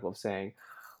hypothetical of saying,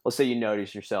 let's say you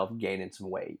notice yourself gaining some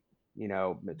weight, mid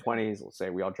 20s, let's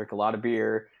say we all drink a lot of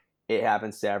beer. It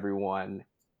happens to everyone,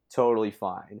 totally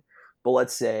fine. But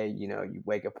let's say, you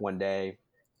wake up one day,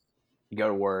 you go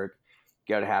to work,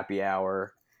 go to happy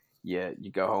hour,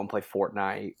 you go home, play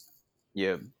Fortnite,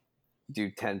 you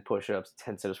do 10 push-ups,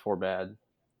 10 sit-ups for bed,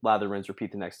 lather, rinse,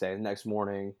 repeat the next day. The next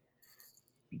morning,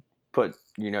 put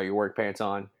your work pants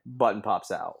on, button pops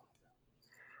out.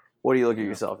 What do you look at yeah,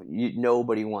 yourself?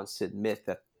 Nobody wants to admit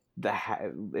that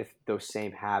if those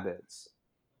same habits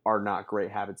are not great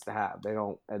habits to have. They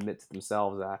don't admit to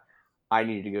themselves that I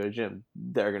need to go to the gym.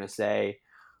 They're gonna say,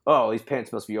 "Oh, these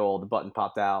pants must be old. The button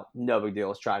popped out. No big deal.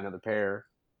 Let's try another pair."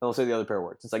 And they'll say the other pair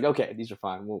works. It's like, okay, these are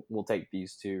fine. We'll take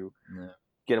these two, yeah.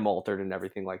 get them altered and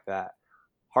everything like that.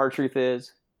 Hard truth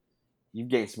is, you've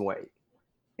gained some weight.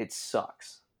 It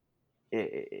sucks.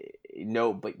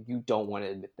 No, but you don't want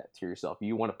to admit that to yourself.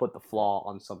 You want to put the flaw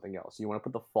on something else. You want to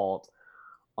put the fault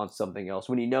on something else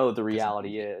when you know the Because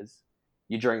reality is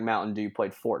you drank Mountain Dew,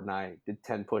 played Fortnite, did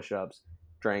 10 push-ups,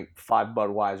 drank 5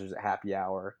 Budweisers at happy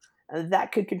hour, and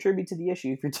that could contribute to the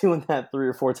issue if you're doing that 3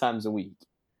 or 4 times a week.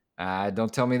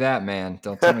 don't tell me that, man.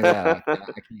 Don't tell me that. I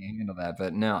can't handle that.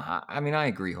 But no, I mean, I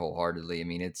agree wholeheartedly. I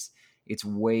mean, it's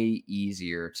way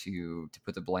easier to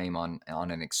put the blame on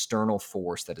an external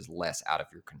force that is less out of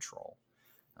your control.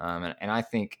 And I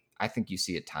think you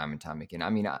see it time and time again. I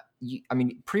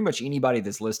mean, pretty much anybody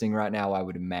that's listening right now, I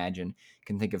would imagine,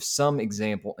 can think of some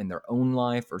example in their own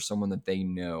life or someone that they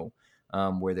know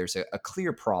where there's a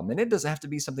clear problem, and it doesn't have to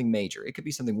be something major. It could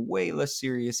be something way less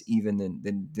serious even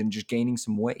than just gaining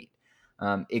some weight.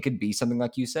 It could be something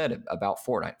like you said about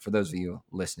Fortnite. For those of you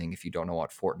listening, if you don't know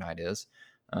what Fortnite is,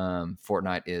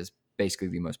 Fortnite is basically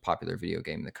the most popular video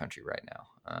game in the country right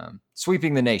now,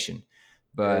 sweeping the nation.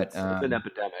 But It's an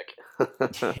epidemic.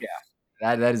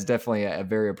 yeah, that is definitely a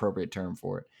very appropriate term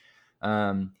for it.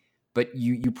 Um, but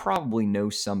you probably know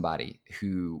somebody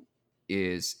who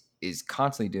is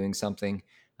constantly doing something.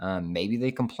 Maybe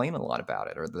they complain a lot about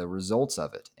it or the results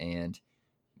of it, and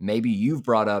maybe you've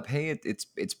brought up, hey,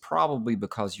 it's probably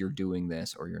because you're doing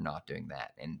this or you're not doing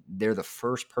that, and they're the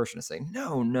first person to say,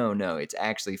 no, no, no, it's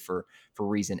actually for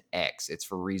reason X, it's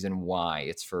for reason Y,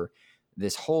 it's for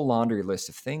this whole laundry list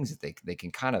of things that they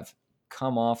can kind of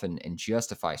come off and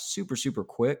justify super super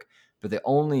quick. But the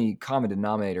only common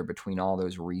denominator between all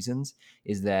those reasons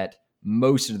is that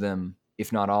most of them,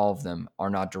 if not all of them, are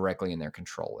not directly in their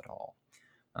control at all.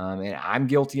 And I'm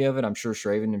guilty of it. I'm sure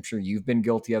Shraven, I'm sure you've been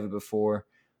guilty of it before.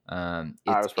 I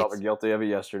It's was probably it's guilty of it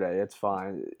yesterday. It's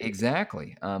fine.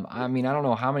 exactly. I mean, I don't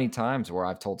know how many times where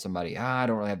I've told somebody, I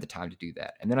don't really have the time to do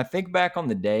that, and then I think back on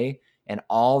the day and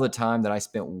all the time that I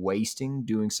spent wasting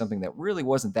doing something that really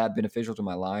wasn't that beneficial to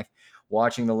my life,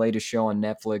 watching the latest show on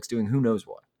Netflix, doing who knows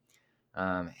what.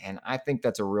 And I think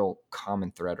that's a real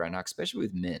common thread right now, especially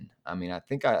with men. I mean, I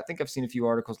think I've seen a few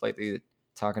articles lately that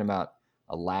talking about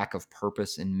a lack of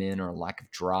purpose in men or a lack of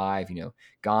drive.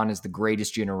 Gone is the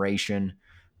greatest generation.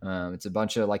 It's a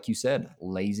bunch of, like you said,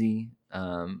 lazy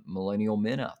millennial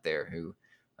men out there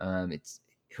it's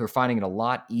who are finding it a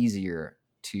lot easier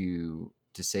to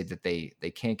say that they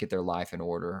can't get their life in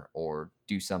order or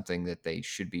do something that they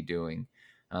should be doing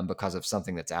because of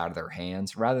something that's out of their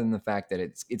hands, rather than the fact that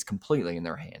it's completely in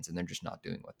their hands and they're just not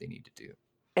doing what they need to do.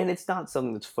 And it's not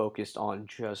something that's focused on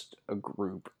just a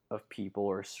group of people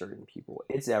or certain people.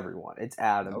 It's everyone. It's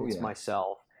Adam. Oh It's yeah,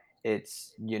 myself.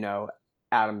 It's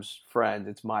Adam's friends.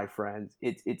 It's my friends.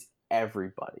 It's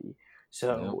everybody. yep.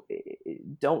 So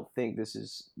don't think this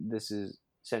is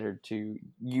centered to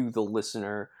you, the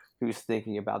listener, who's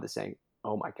thinking about this, saying,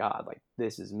 "Oh my God, like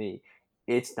this is me."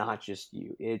 It's not just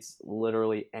you. It's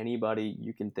literally anybody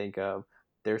you can think of.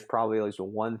 There's probably at least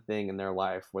one thing in their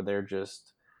life where they're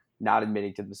just not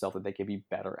admitting to themselves that they could be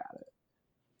better at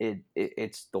it.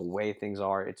 It's the way things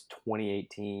are. It's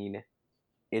 2018.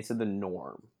 It's the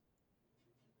norm.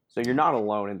 So you're Yeah, not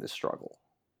alone in this struggle.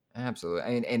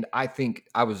 absolutely. And I think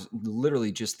I was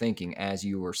literally just thinking as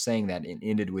you were saying that and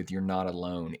ended with "you're not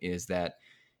alone" is that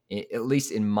at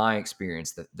least in my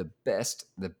experience, the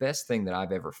best thing that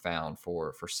I've ever found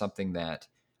for something that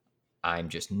I'm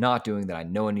just not doing that I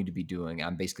know I need to be doing,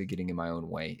 I'm basically getting in my own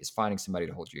way, is finding somebody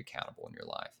to hold you accountable in your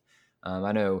life.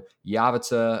 I know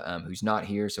Yavitsa, who's not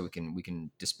here, so we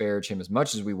can disparage him as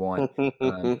much as we want.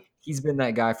 He's been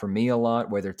that guy for me a lot,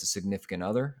 whether it's a significant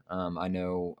other. I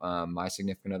know my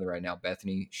significant other right now,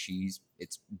 Bethany.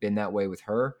 It's been that way with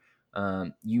her.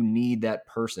 You need that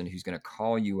person who's going to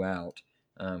call you out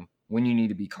when you need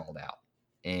to be called out,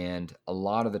 and a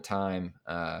lot of the time.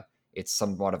 It's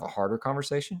somewhat of a harder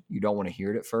conversation. You don't want to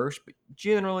hear it at first, but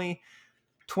generally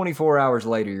 24 hours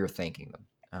later, you're thanking them.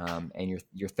 And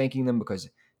you're thanking them because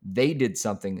they did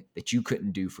something that you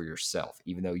couldn't do for yourself,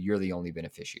 even though you're the only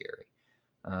beneficiary.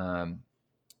 Um,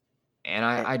 and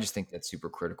I, and, I just think that's super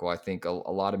critical. I think a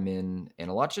lot of men and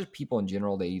a lot of just people in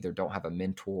general, they either don't have a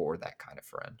mentor or that kind of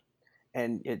friend.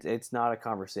 it's not a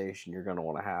conversation you're going to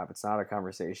want to have. It's not a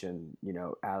conversation,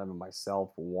 Adam and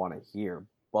myself want to hear,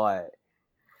 but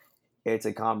it's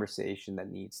a conversation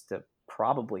that needs to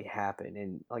probably happen.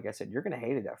 And like I said, you're going to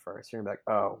hate it at first. You're going to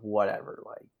be like, oh, whatever.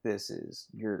 Like,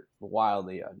 you're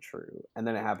wildly untrue. And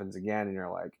then it happens again, and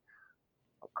you're like,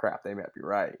 oh, crap, they might be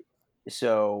right.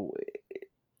 So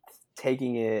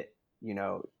taking it,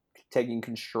 taking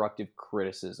constructive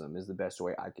criticism is the best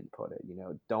way I can put it.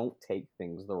 Don't take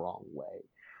things the wrong way.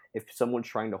 If someone's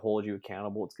trying to hold you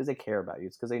accountable, it's because they care about you.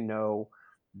 It's because they know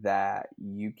that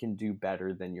you can do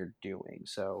better than you're doing.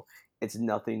 So it's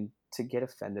nothing to get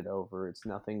offended over. It's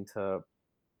nothing to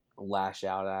lash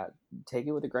out at. Take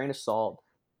it with a grain of salt.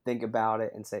 Think about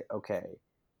it and say, okay,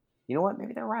 you know what,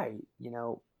 maybe they're right.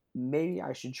 Maybe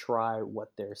I should try what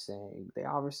they're saying. They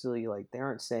obviously, like, they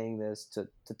aren't saying this to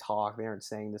talk. They aren't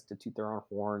saying this to toot their own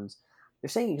horns. They're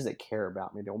saying it because they care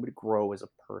about me. They want me to grow as a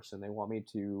person. They want me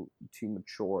to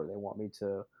mature. They want me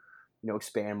to,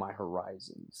 expand my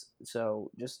horizons.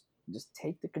 So just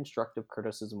take the constructive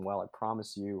criticism well. I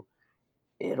promise you,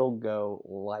 it'll go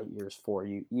light years for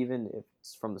you, even if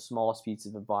it's from the smallest piece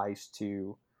of advice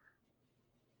to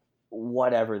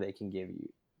whatever they can give you.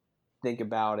 Think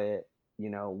about it,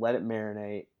 let it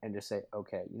marinate and just say,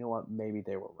 okay, you know what, maybe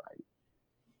they were right.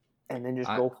 And then just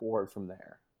I go forward from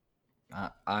there.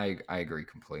 I agree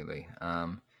completely.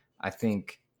 I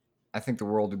think I think the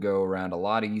world would go around a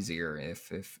lot easier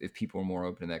if people were more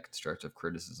open to that constructive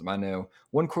criticism. I know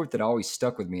one quote that always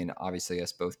stuck with me, and obviously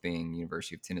us both being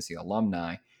University of Tennessee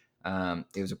alumni,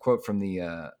 it was a quote from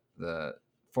the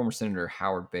former Senator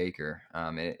Howard Baker.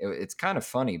 It's kind of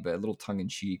funny, but a little tongue in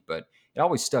cheek, but it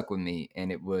always stuck with me.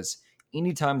 And it was,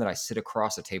 anytime that I sit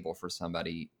across a table for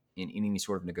somebody in any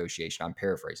sort of negotiation, I'm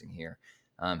paraphrasing here.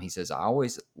 He says, I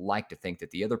always like to think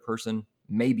that the other person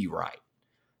may be right.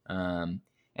 Um,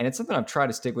 and it's something I've tried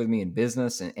to stick with me in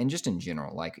business and just in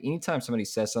general. Like, anytime somebody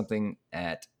says something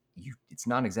at you, it's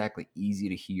not exactly easy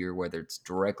to hear, whether it's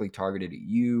directly targeted at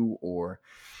you or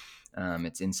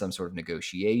it's in some sort of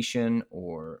negotiation,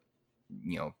 or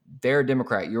they're a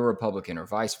Democrat, you're a Republican, or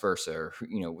vice versa, or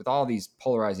with all these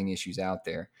polarizing issues out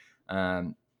there.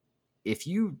 Um, if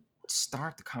you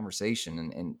start the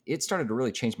conversation, and it started to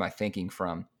really change my thinking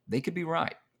from, they could be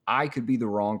right, I could be the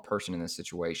wrong person in this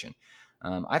situation.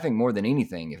 I think more than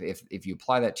anything, if you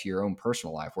apply that to your own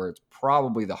personal life, where it's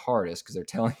probably the hardest because they're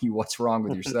telling you what's wrong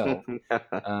with yourself.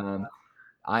 um,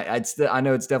 I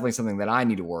know it's definitely something that I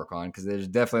need to work on, because there's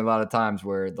definitely a lot of times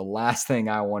where the last thing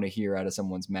I want to hear out of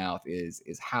someone's mouth is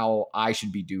how I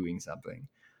should be doing something.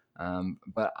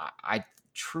 But I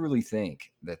truly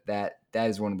think that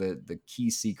is one of the key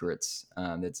secrets.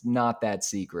 That's not that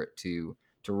secret to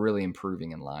really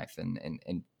improving in life,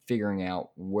 and figuring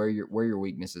out where your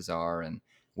weaknesses are and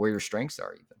where your strengths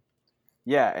are even.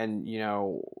 Yeah, and you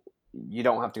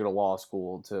don't have to go to law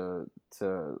school to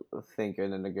think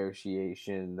in a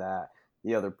negotiation that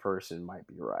the other person might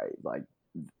be right. Like,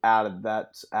 Adam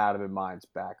and mine's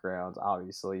backgrounds.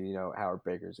 Obviously, Howard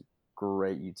Baker's a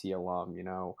great UT alum.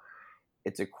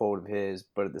 It's a quote of his,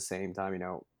 but at the same time,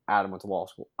 Adam went to law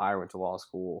school. I went to law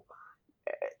school.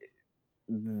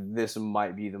 This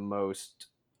might be the most,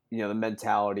 the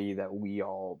mentality that we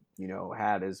all,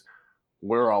 had is,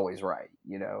 we're always right,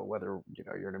 whether,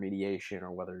 you're in a mediation,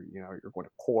 or whether, you're going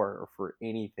to court, or for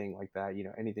anything like that,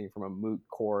 anything from a moot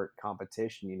court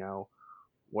competition,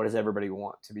 what does everybody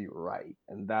want to be right?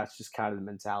 And that's just kind of the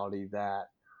mentality that,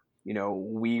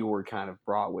 we were kind of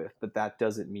brought with, but that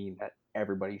doesn't mean that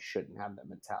everybody shouldn't have that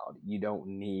mentality. You don't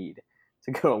need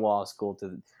to go to law school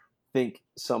to think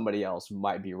somebody else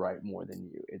might be right more than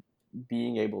you.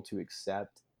 Being able to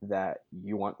accept that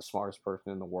you aren't the smartest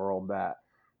person in the world, that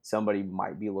somebody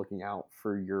might be looking out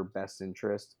for your best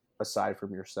interest aside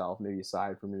from yourself, maybe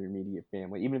aside from your immediate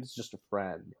family, even if it's just a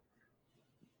friend.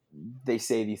 They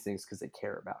say these things because they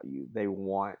care about you. They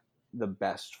want the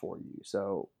best for you.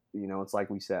 So, it's like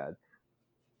we said,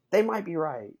 they might be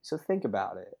right. So think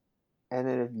about it. And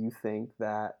then if you think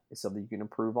that it's something you can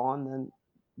improve on,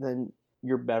 then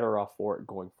you're better off for it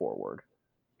going forward.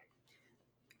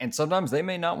 And sometimes they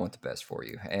may not want the best for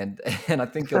you, and and I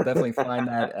think you'll definitely find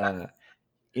that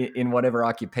in whatever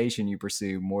occupation you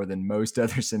pursue, more than most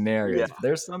other Yeah. scenarios. But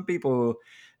there's some people who,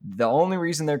 the only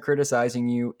reason they're criticizing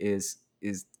you is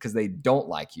because they don't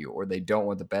like you, or they don't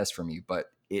want the best from you. But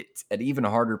it's an even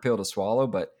harder pill to swallow.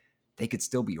 But they could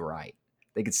still be right.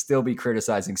 They could still be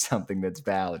criticizing something that's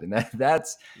valid, and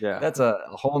Yeah. that's a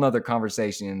whole nother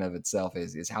conversation in and of itself.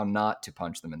 Is how not to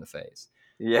punch them in the face.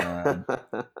 Yeah.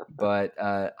 Um, but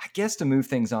I guess to move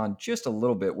things on just a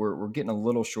little bit, we're getting a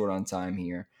little short on time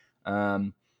here.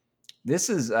 Um, this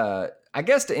is, I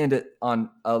guess, to end it on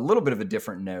a little bit of a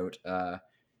different note.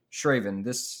 Shraven,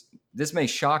 this may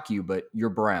shock you, but you're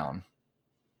brown.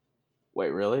 Wait,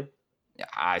 really? Yeah,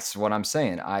 that's what I'm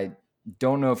saying. I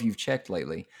don't know if you've checked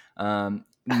lately.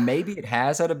 Maybe it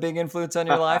has had a big influence on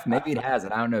your life. Maybe it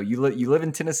hasn't. I don't know. You live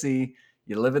in Tennessee.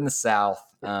 You live in the South.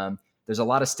 There's a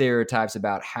lot of stereotypes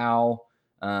about how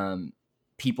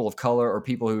people of color, or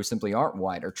people who simply aren't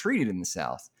white, are treated in the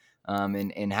South,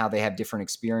 and how they have different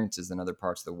experiences than other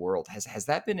parts of the world. Has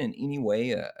that been in any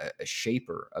way a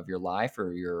shaper of your life,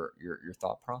 or your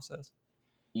thought process?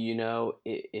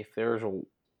 If there's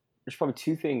probably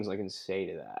two things I can say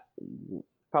to that.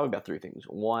 Probably about three things.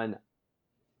 One,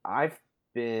 I've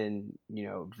been,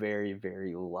 very,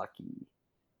 very lucky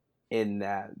in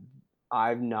that.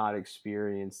 I've not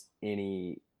experienced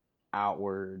any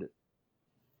outward.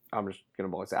 I'm just gonna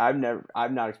boldly say I've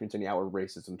not experienced any outward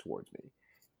racism towards me,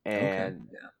 Okay. and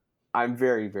I'm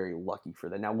very, very lucky for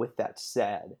that. Now, with that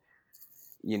said,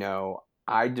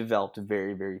 I developed a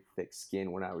very, very thick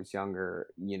skin when I was younger.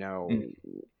 Mm,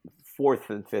 Fourth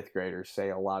and fifth graders say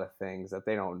a lot of things that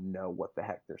they don't know what the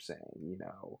heck they're saying.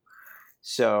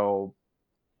 So,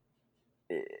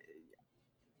 eh,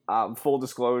 full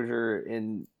disclosure,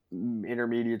 in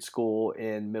intermediate school,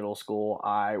 in middle school,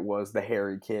 I was the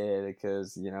hairy kid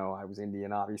because, I was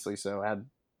Indian, obviously. So I had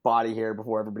body hair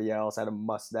before everybody else, had a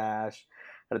mustache,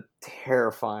 had a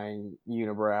terrifying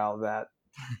unibrow that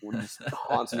just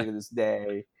haunts me to this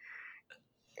day.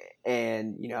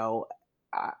 And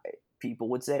I, people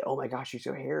would say, "Oh my gosh, you're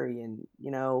so hairy," and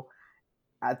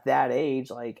at that age,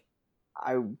 like,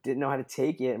 I didn't know how to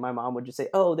take it. And my mom would just say,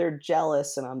 "Oh, they're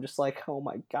jealous," and I'm just like, "Oh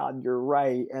my god, you're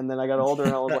right." And then I got older,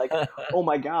 and I was like, "Oh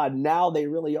my god, now they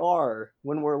really are."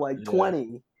 When we're like yeah.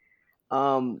 20.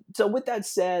 So with that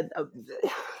said,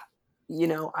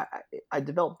 I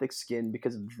developed thick skin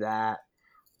because of that,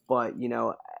 but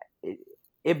it,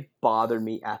 it bothered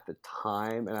me at the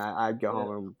time, and I'd go Yeah.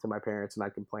 home to my parents and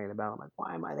I'd complain about, it. I'm like,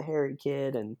 why am I the hairy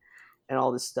kid, and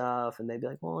all this stuff, and they'd be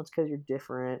like, well, it's because you're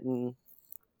different, and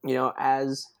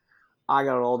as I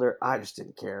got older, I just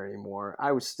didn't care anymore.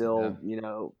 I was Yeah.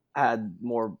 still, had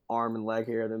more arm and leg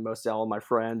hair than most all of my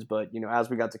friends, but as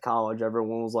we got to college,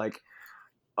 everyone was like,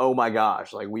 oh my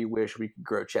gosh, like, we wish we could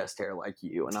grow chest hair like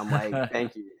you. And I'm like,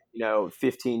 thank you.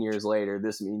 15 years later,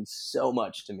 this means so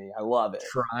much to me. I love it.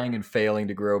 Trying and failing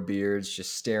to grow beards,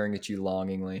 just staring at you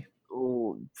longingly.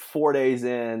 Ooh, 4 days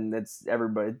in, it's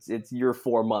everybody. It's you're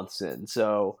 4 months in.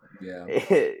 So, Yeah.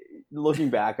 looking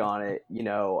back on it,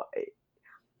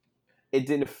 it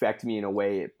didn't affect me in a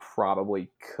way it probably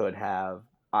could have.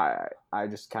 I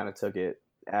just kind of took it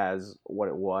as what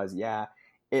it was. Yeah,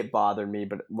 it bothered me,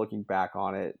 but looking back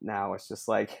on it now, it's just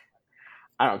like,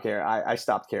 I don't care. I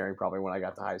stopped caring probably when I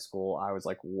got to high school. I was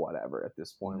like, whatever at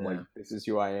this point. Like, Yeah. this is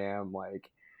who I am. Like,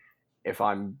 if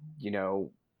I'm,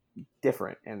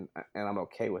 different, and I'm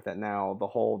okay with it. Now, the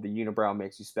unibrow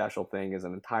makes you special thing is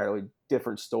an entirely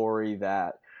different story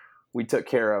that we took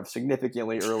care of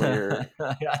significantly earlier.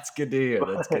 That's good to hear.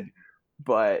 That's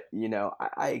But, good.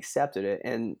 I accepted it.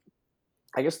 And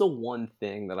I guess the one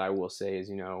thing that I will say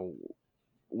is,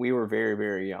 we were very,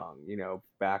 very young,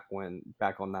 back on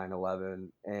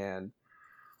 9/11, and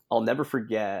I'll never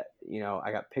forget,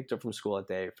 I got picked up from school that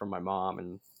day from my mom,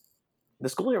 and the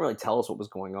school didn't really tell us what was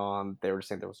going on. They were just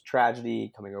saying there was a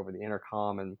tragedy coming over the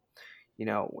intercom. And,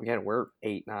 again, we're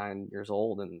 8, 9 years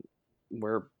old, and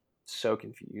we're so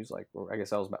confused. Like, I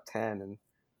guess I was about 10 and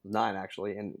 9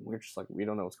 actually. And we're just like, we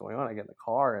don't know what's going on. I get in the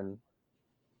car, and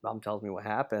mom tells me what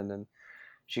happened. And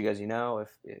she goes,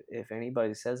 if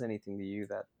anybody says anything to you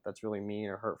that's really mean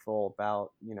or hurtful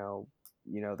about,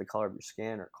 the color of your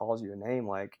skin, or calls you a name,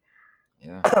 like,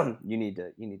 Yeah. you need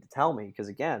to tell me, because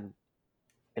again,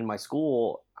 in my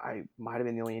school, I might have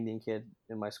been the only Indian kid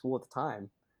in my school at the time.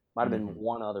 Might have been Hmm.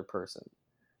 one other person.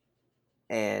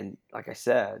 And like I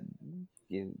said,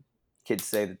 kids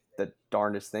say the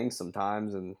darndest things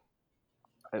sometimes, and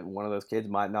one of those kids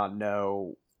might not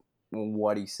know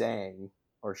what he's saying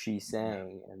or she's Yeah.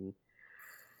 saying. And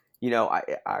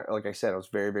I like I said, I was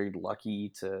very, very lucky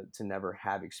to never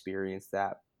have experienced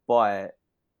that. But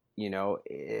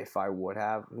if I would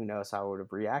have, who knows how I would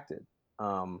have reacted.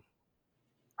 Um,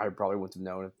 I probably wouldn't have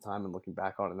known at the time, and looking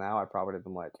back on it now, I probably would have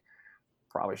been like,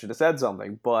 probably should have said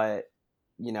something. But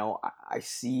I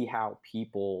see how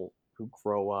people who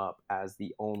grow up as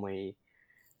the only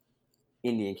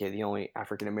Indian kid, the only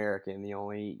African American, the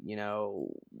only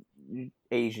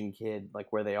Asian kid,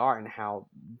 like, where they are, and how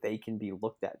they can be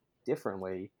looked at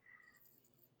differently.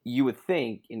 You would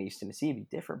think in East Tennessee it'd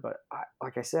be different, but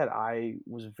like I said, I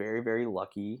was very, very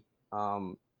lucky,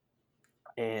 and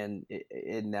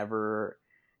it never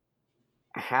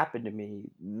happened to me.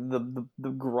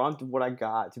 The grunt of what I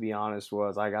got, to be honest,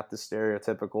 was I got the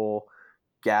stereotypical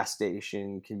gas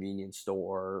station, convenience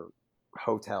store,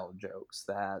 hotel jokes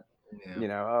that,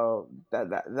 Yeah. oh,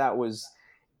 that was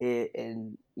it.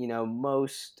 And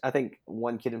most, I think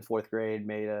one kid in fourth grade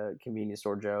made a convenience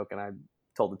store joke, and I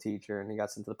told the teacher, and he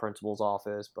got sent to the principal's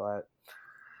office. But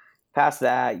past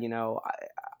that,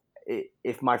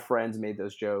 if my friends made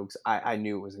those jokes, I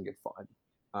knew it wasn't good fun.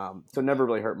 So it never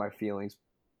really hurt my feelings.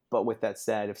 But with that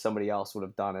said, if somebody else would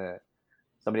have done it,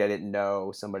 somebody I didn't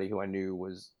know, somebody who I knew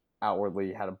was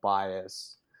outwardly had a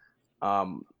bias,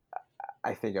 um,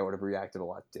 I think I would have reacted a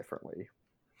lot differently.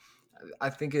 I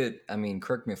think I mean,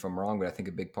 correct me if I'm wrong, but I think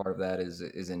a big part of that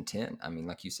is intent. I mean,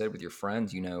 like you said, with your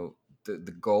friends,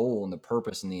 the goal and the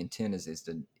purpose and the intent is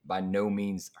to by no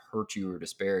means hurt you or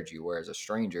disparage you. Whereas a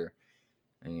stranger,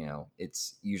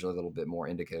 it's usually a little bit more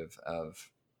indicative of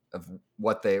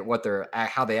what they're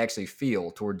how they actually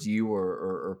feel towards you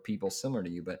or people similar to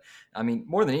you. But I mean,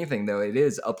 more than anything though, it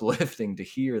is uplifting to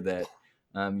hear that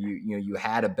you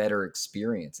had a better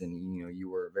experience, and you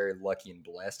were very lucky and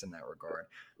blessed in that regard.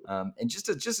 And just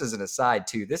as an aside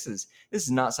too, this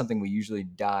is not something we usually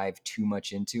dive too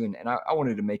much into, and I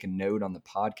wanted to make a note on the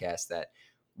podcast that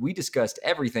we discussed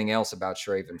everything else about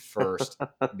Shraven first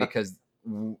because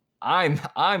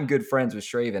I'm good friends with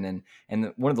Shraven,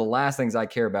 and one of the last things I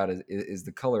care about is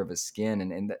the color of his skin,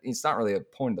 and it's not really a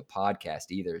point of the podcast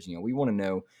either. We want to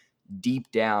know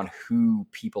deep down who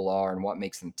people are and what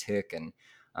makes them tick, and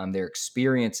their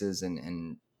experiences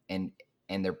and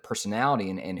and their personality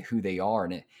and who they are.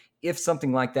 And if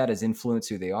something like that has influenced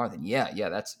who they are, then yeah,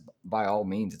 that's by all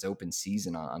means, it's open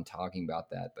season on talking about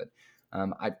that. But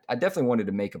I definitely wanted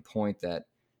to make a point that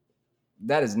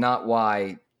is not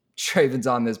why Traven's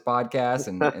on this podcast,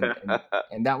 and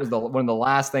that was one of the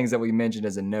last things that we mentioned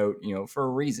as a note, for a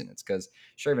reason. It's because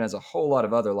Traven has a whole lot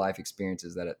of other life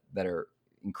experiences that are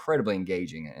incredibly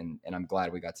engaging, and I'm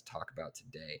glad we got to talk about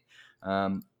today.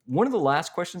 One of the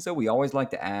last questions though we always like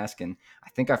to ask, and I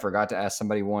think I forgot to ask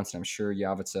somebody once, and I'm sure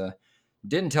Yavitsa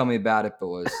didn't tell me about it, but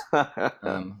was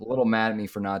a little mad at me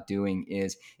for not doing,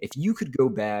 is if you could go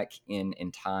back in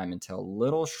time and tell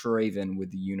little Shraven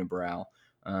with the unibrow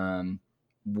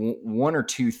one or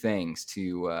two things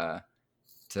to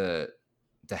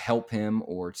help him,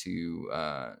 or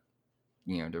to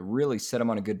really set him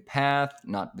on a good path.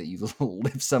 Not that you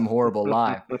live some horrible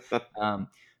life,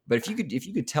 but if you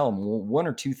could tell him one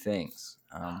or two things,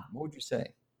 what would you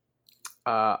say?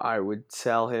 I would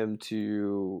tell him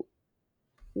to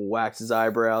wax his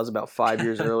eyebrows about 5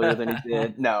 years earlier than he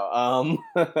did. No,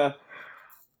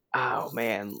 oh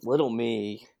man, little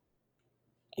me.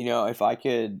 If I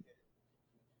could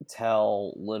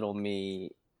tell little me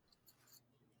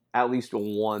at least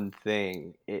one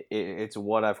thing, it's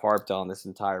what I've harped on this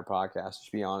entire podcast.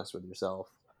 Just be honest with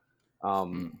yourself.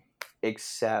 Um, Mm,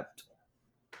 accept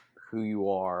who you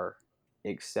are.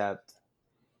 Accept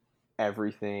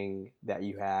everything that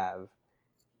you have.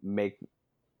 Make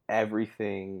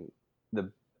everything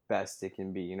the best it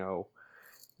can be.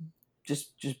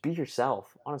 Just be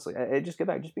yourself. Honestly, just get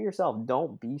back. Just be yourself.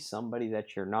 Don't be somebody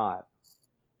that you're not.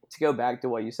 To go back to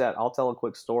what you said, I'll tell a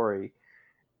quick story.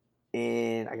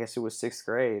 In, I guess it was sixth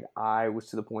grade, I was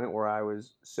to the point where I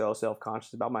was so self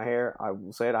conscious about my hair. I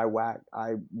will say it. I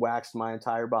waxed my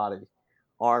entire body,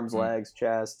 arms, mm, legs,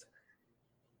 chest,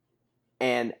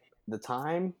 and the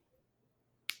time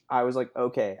I was like,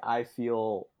 okay, I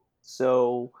feel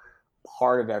so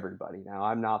part of everybody now.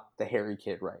 I'm not the hairy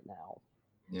kid right now.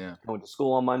 yeah. I went to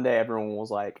school on Monday. Everyone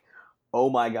was like, "Oh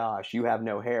my gosh, you have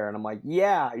no hair," and I'm like,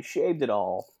 "Yeah, I shaved it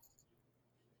all."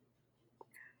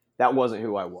 That wasn't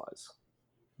who I was,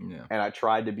 Yeah. and I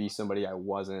tried to be somebody I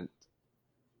wasn't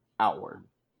outward.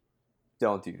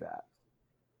 Don't do that.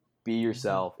 Be Mhm.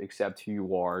 yourself. Accept who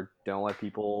you are. Don't let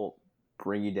people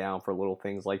bring you down for little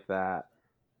things like that.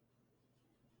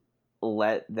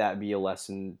 Let that be a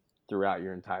lesson throughout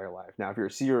your entire life. Now, if you're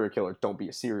a serial killer, don't be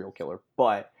a serial killer.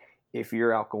 But if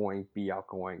you're outgoing, be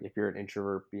outgoing. If you're an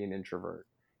introvert, be an introvert.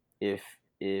 If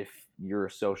if you're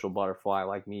a social butterfly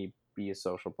like me, be a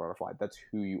social butterfly. That's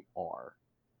who you are.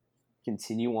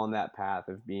 Continue on that path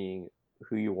of being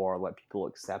who you are. Let people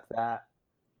accept that,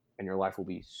 and your life will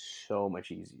be so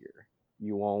much easier.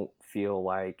 You won't feel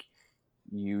like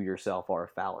you yourself are a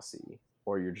fallacy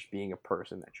or you're just being a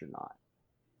person that you're not.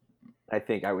 I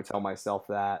think I would tell myself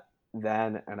that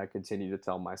then, and I continue to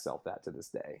tell myself that to this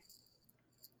day.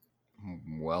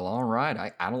 Well, all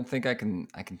right. I don't think I can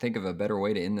think of a better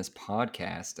way to end this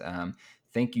podcast.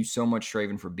 Thank you so much,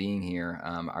 Shraven, for being here.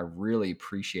 I really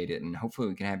appreciate it, and hopefully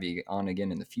we can have you on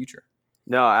again in the future.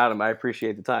 No, Adam, I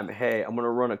appreciate the time. Hey, I'm gonna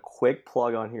run a quick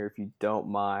plug on here if you don't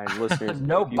mind, listeners.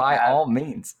 No, by all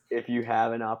means. If you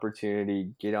have an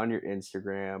opportunity, get on your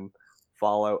Instagram,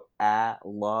 follow at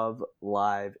Love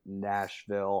Live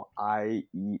Nashville. I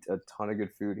eat a ton of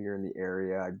good food here in the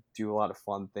area. I do a lot of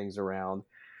fun things around.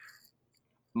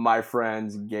 My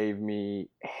friends gave me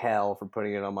hell for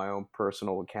putting it on my own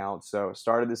personal account. So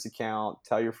started this account.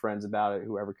 Tell your friends about it.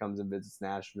 Whoever comes and visits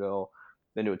Nashville.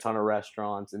 Been to a ton of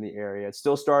restaurants in the area. It's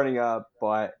still starting up,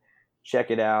 but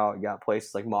check it out. You got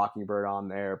places like Mockingbird on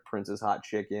there, Prince's Hot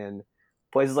Chicken,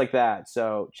 places like that.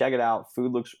 So check it out.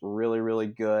 Food looks really, really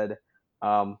good.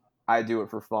 I do it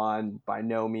for fun. By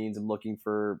no means I'm looking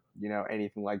for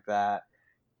anything like that.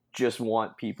 just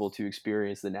want people to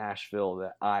experience the Nashville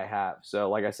that I have. So,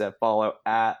 like I said, follow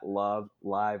at Love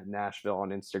Live Nashville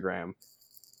on Instagram.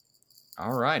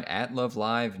 All right, at Love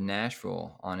Live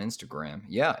Nashville on Instagram.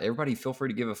 Yeah, everybody feel free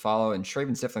to give a follow. And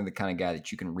Shraven's definitely the kind of guy that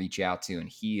you can reach out to, and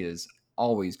he is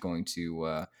always going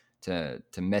to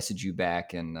message you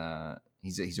back. And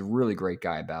he's a really great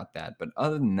guy about that. But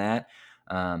other than that,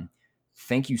 um,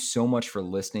 thank you so much for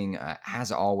listening.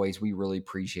 As always, we really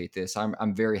appreciate this.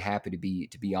 I'm very happy to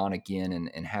be on again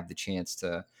and have the chance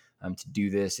to do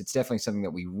this. It's definitely something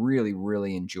that we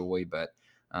really enjoy. But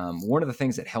one of the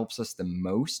things that helps us the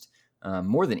most,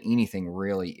 more than anything,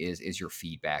 really, is your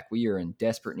feedback. We are in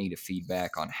desperate need of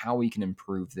feedback on how we can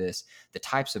improve this, the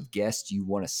types of guests you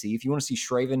want to see. If you want to see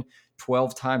Shraven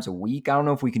 12 times a week, I don't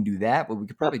know if we can do that, but we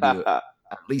could probably do at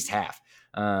least half.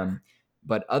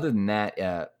 But other than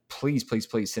that, please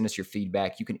send us your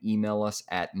feedback. You can email us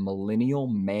at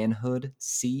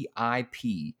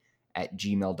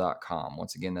millennialmanhoodcip@gmail.com.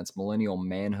 Once again, that's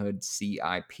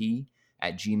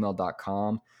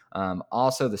millennialmanhoodcip@gmail.com.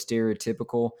 Also, the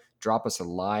stereotypical, drop us a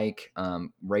like,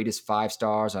 rate us 5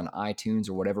 stars on iTunes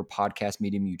or whatever podcast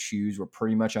medium you choose. We're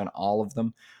pretty much on all of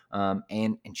them.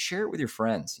 And share it with your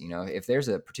friends. You know, if there's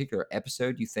a particular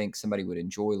episode you think somebody would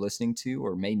enjoy listening to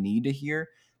or may need to hear,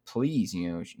 please,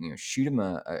 shoot them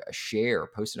a share,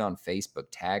 post it on Facebook,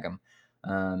 tag them.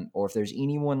 Or if there's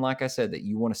anyone, like I said, that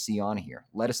you want to see on here,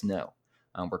 let us know.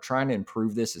 We're trying to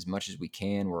improve this as much as we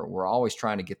can. We're always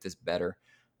trying to get this better.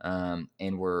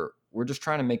 And we're just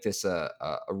trying to make this a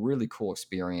really cool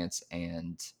experience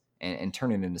and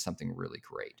turn it into something really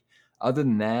great. Other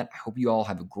than that, I hope you all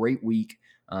have a great week.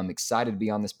 I'm excited to be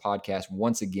on this podcast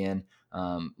once again.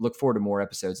 Look forward to more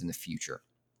episodes in the future.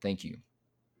 Thank you.